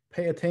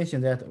 Pay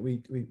attention that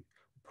we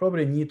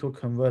probably need to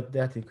convert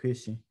that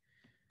equation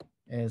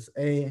as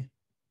A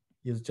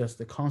is just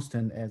the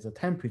constant as a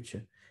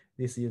temperature.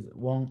 This is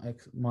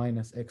 1x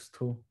minus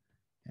x2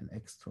 and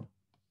x2.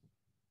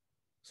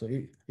 So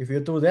if you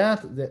do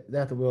that,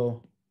 that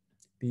will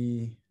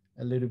be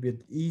a little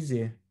bit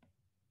easier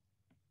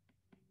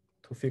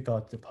to figure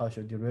out the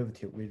partial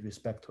derivative with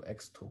respect to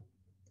x2,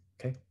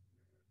 okay?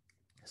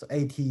 So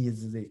AT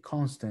is the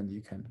constant,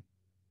 you can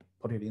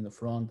put it in the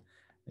front.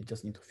 You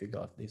just need to figure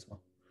out this one.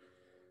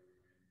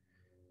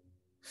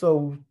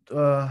 So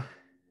I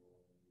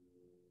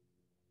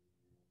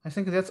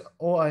think that's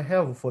all I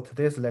have for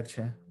today's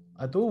lecture.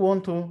 I do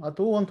want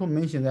to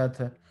mention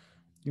that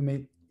you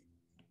may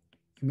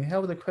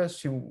have the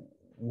question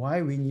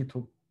why we need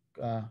to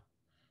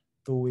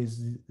do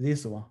with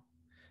this one.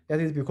 That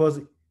is because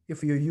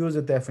if you use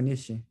the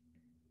definition,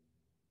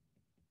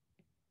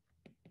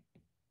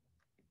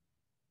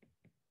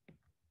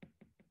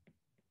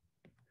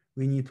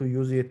 we need to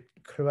use it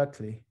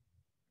correctly.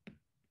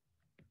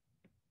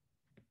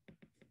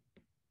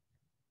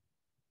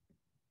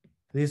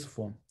 This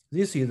form.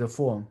 This is the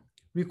form.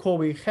 Recall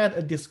we had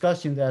a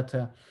discussion that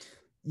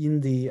in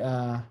the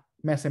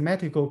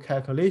mathematical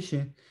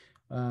calculation,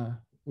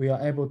 we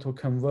are able to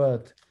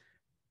convert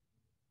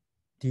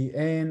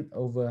dn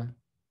over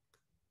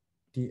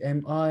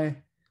dmi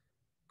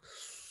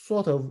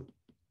sort of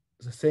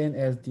the same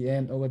as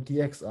dn over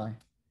dxi.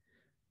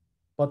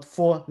 But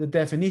for the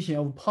definition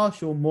of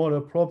partial molar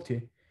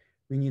property,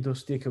 we need to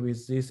stick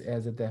with this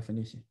as a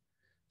definition.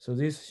 So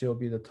this shall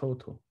be the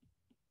total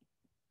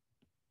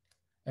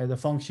as a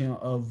function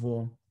of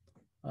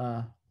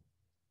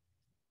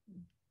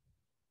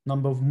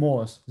number of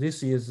moles.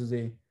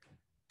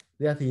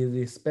 That is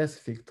the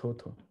specific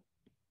total,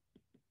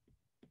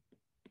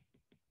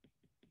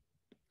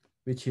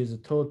 which is the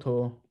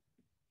total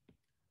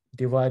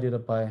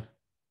divided by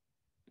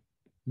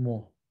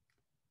mole.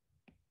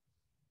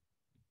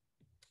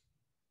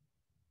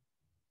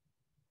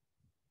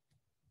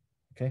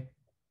 Okay,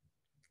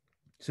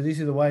 so this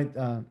is why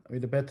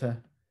we'd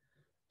better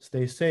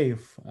stay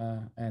safe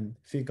and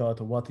figure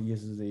out what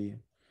is the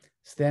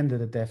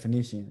standard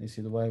definition. This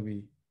is why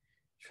we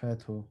try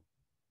to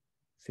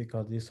figure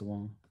out this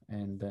one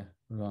and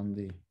run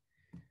the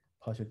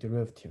partial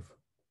derivative.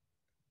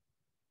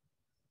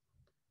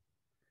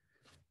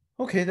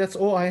 Okay, that's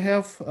all I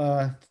have.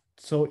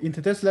 So in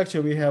today's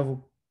lecture, we have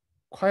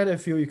quite a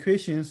few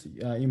equations,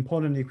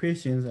 important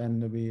equations,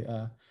 and we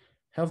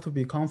have to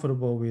be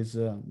comfortable with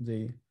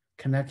the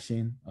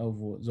connection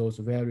of those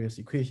various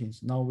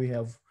equations. Now we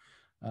have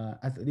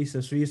at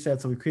least 3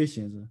 sets of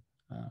equations.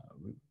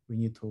 We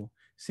need to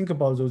think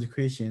about those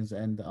equations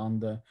and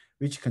under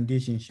which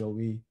condition shall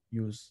we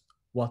use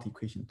what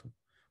equation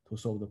to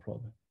solve the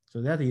problem.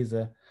 So that is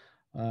a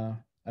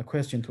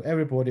question to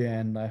everybody,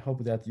 and I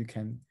hope that you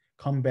can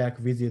come back,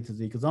 visit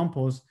the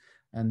examples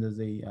and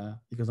the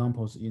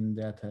examples in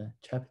that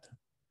chapter.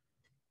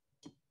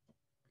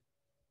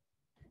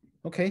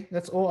 Okay,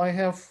 that's all I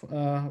have.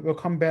 We'll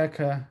come back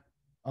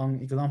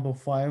on example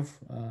 5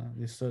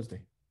 this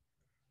Thursday.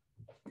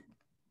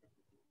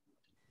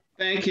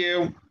 Thank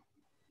you.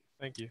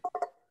 Thank you.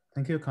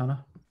 Thank you,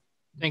 Connor.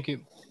 Thank you.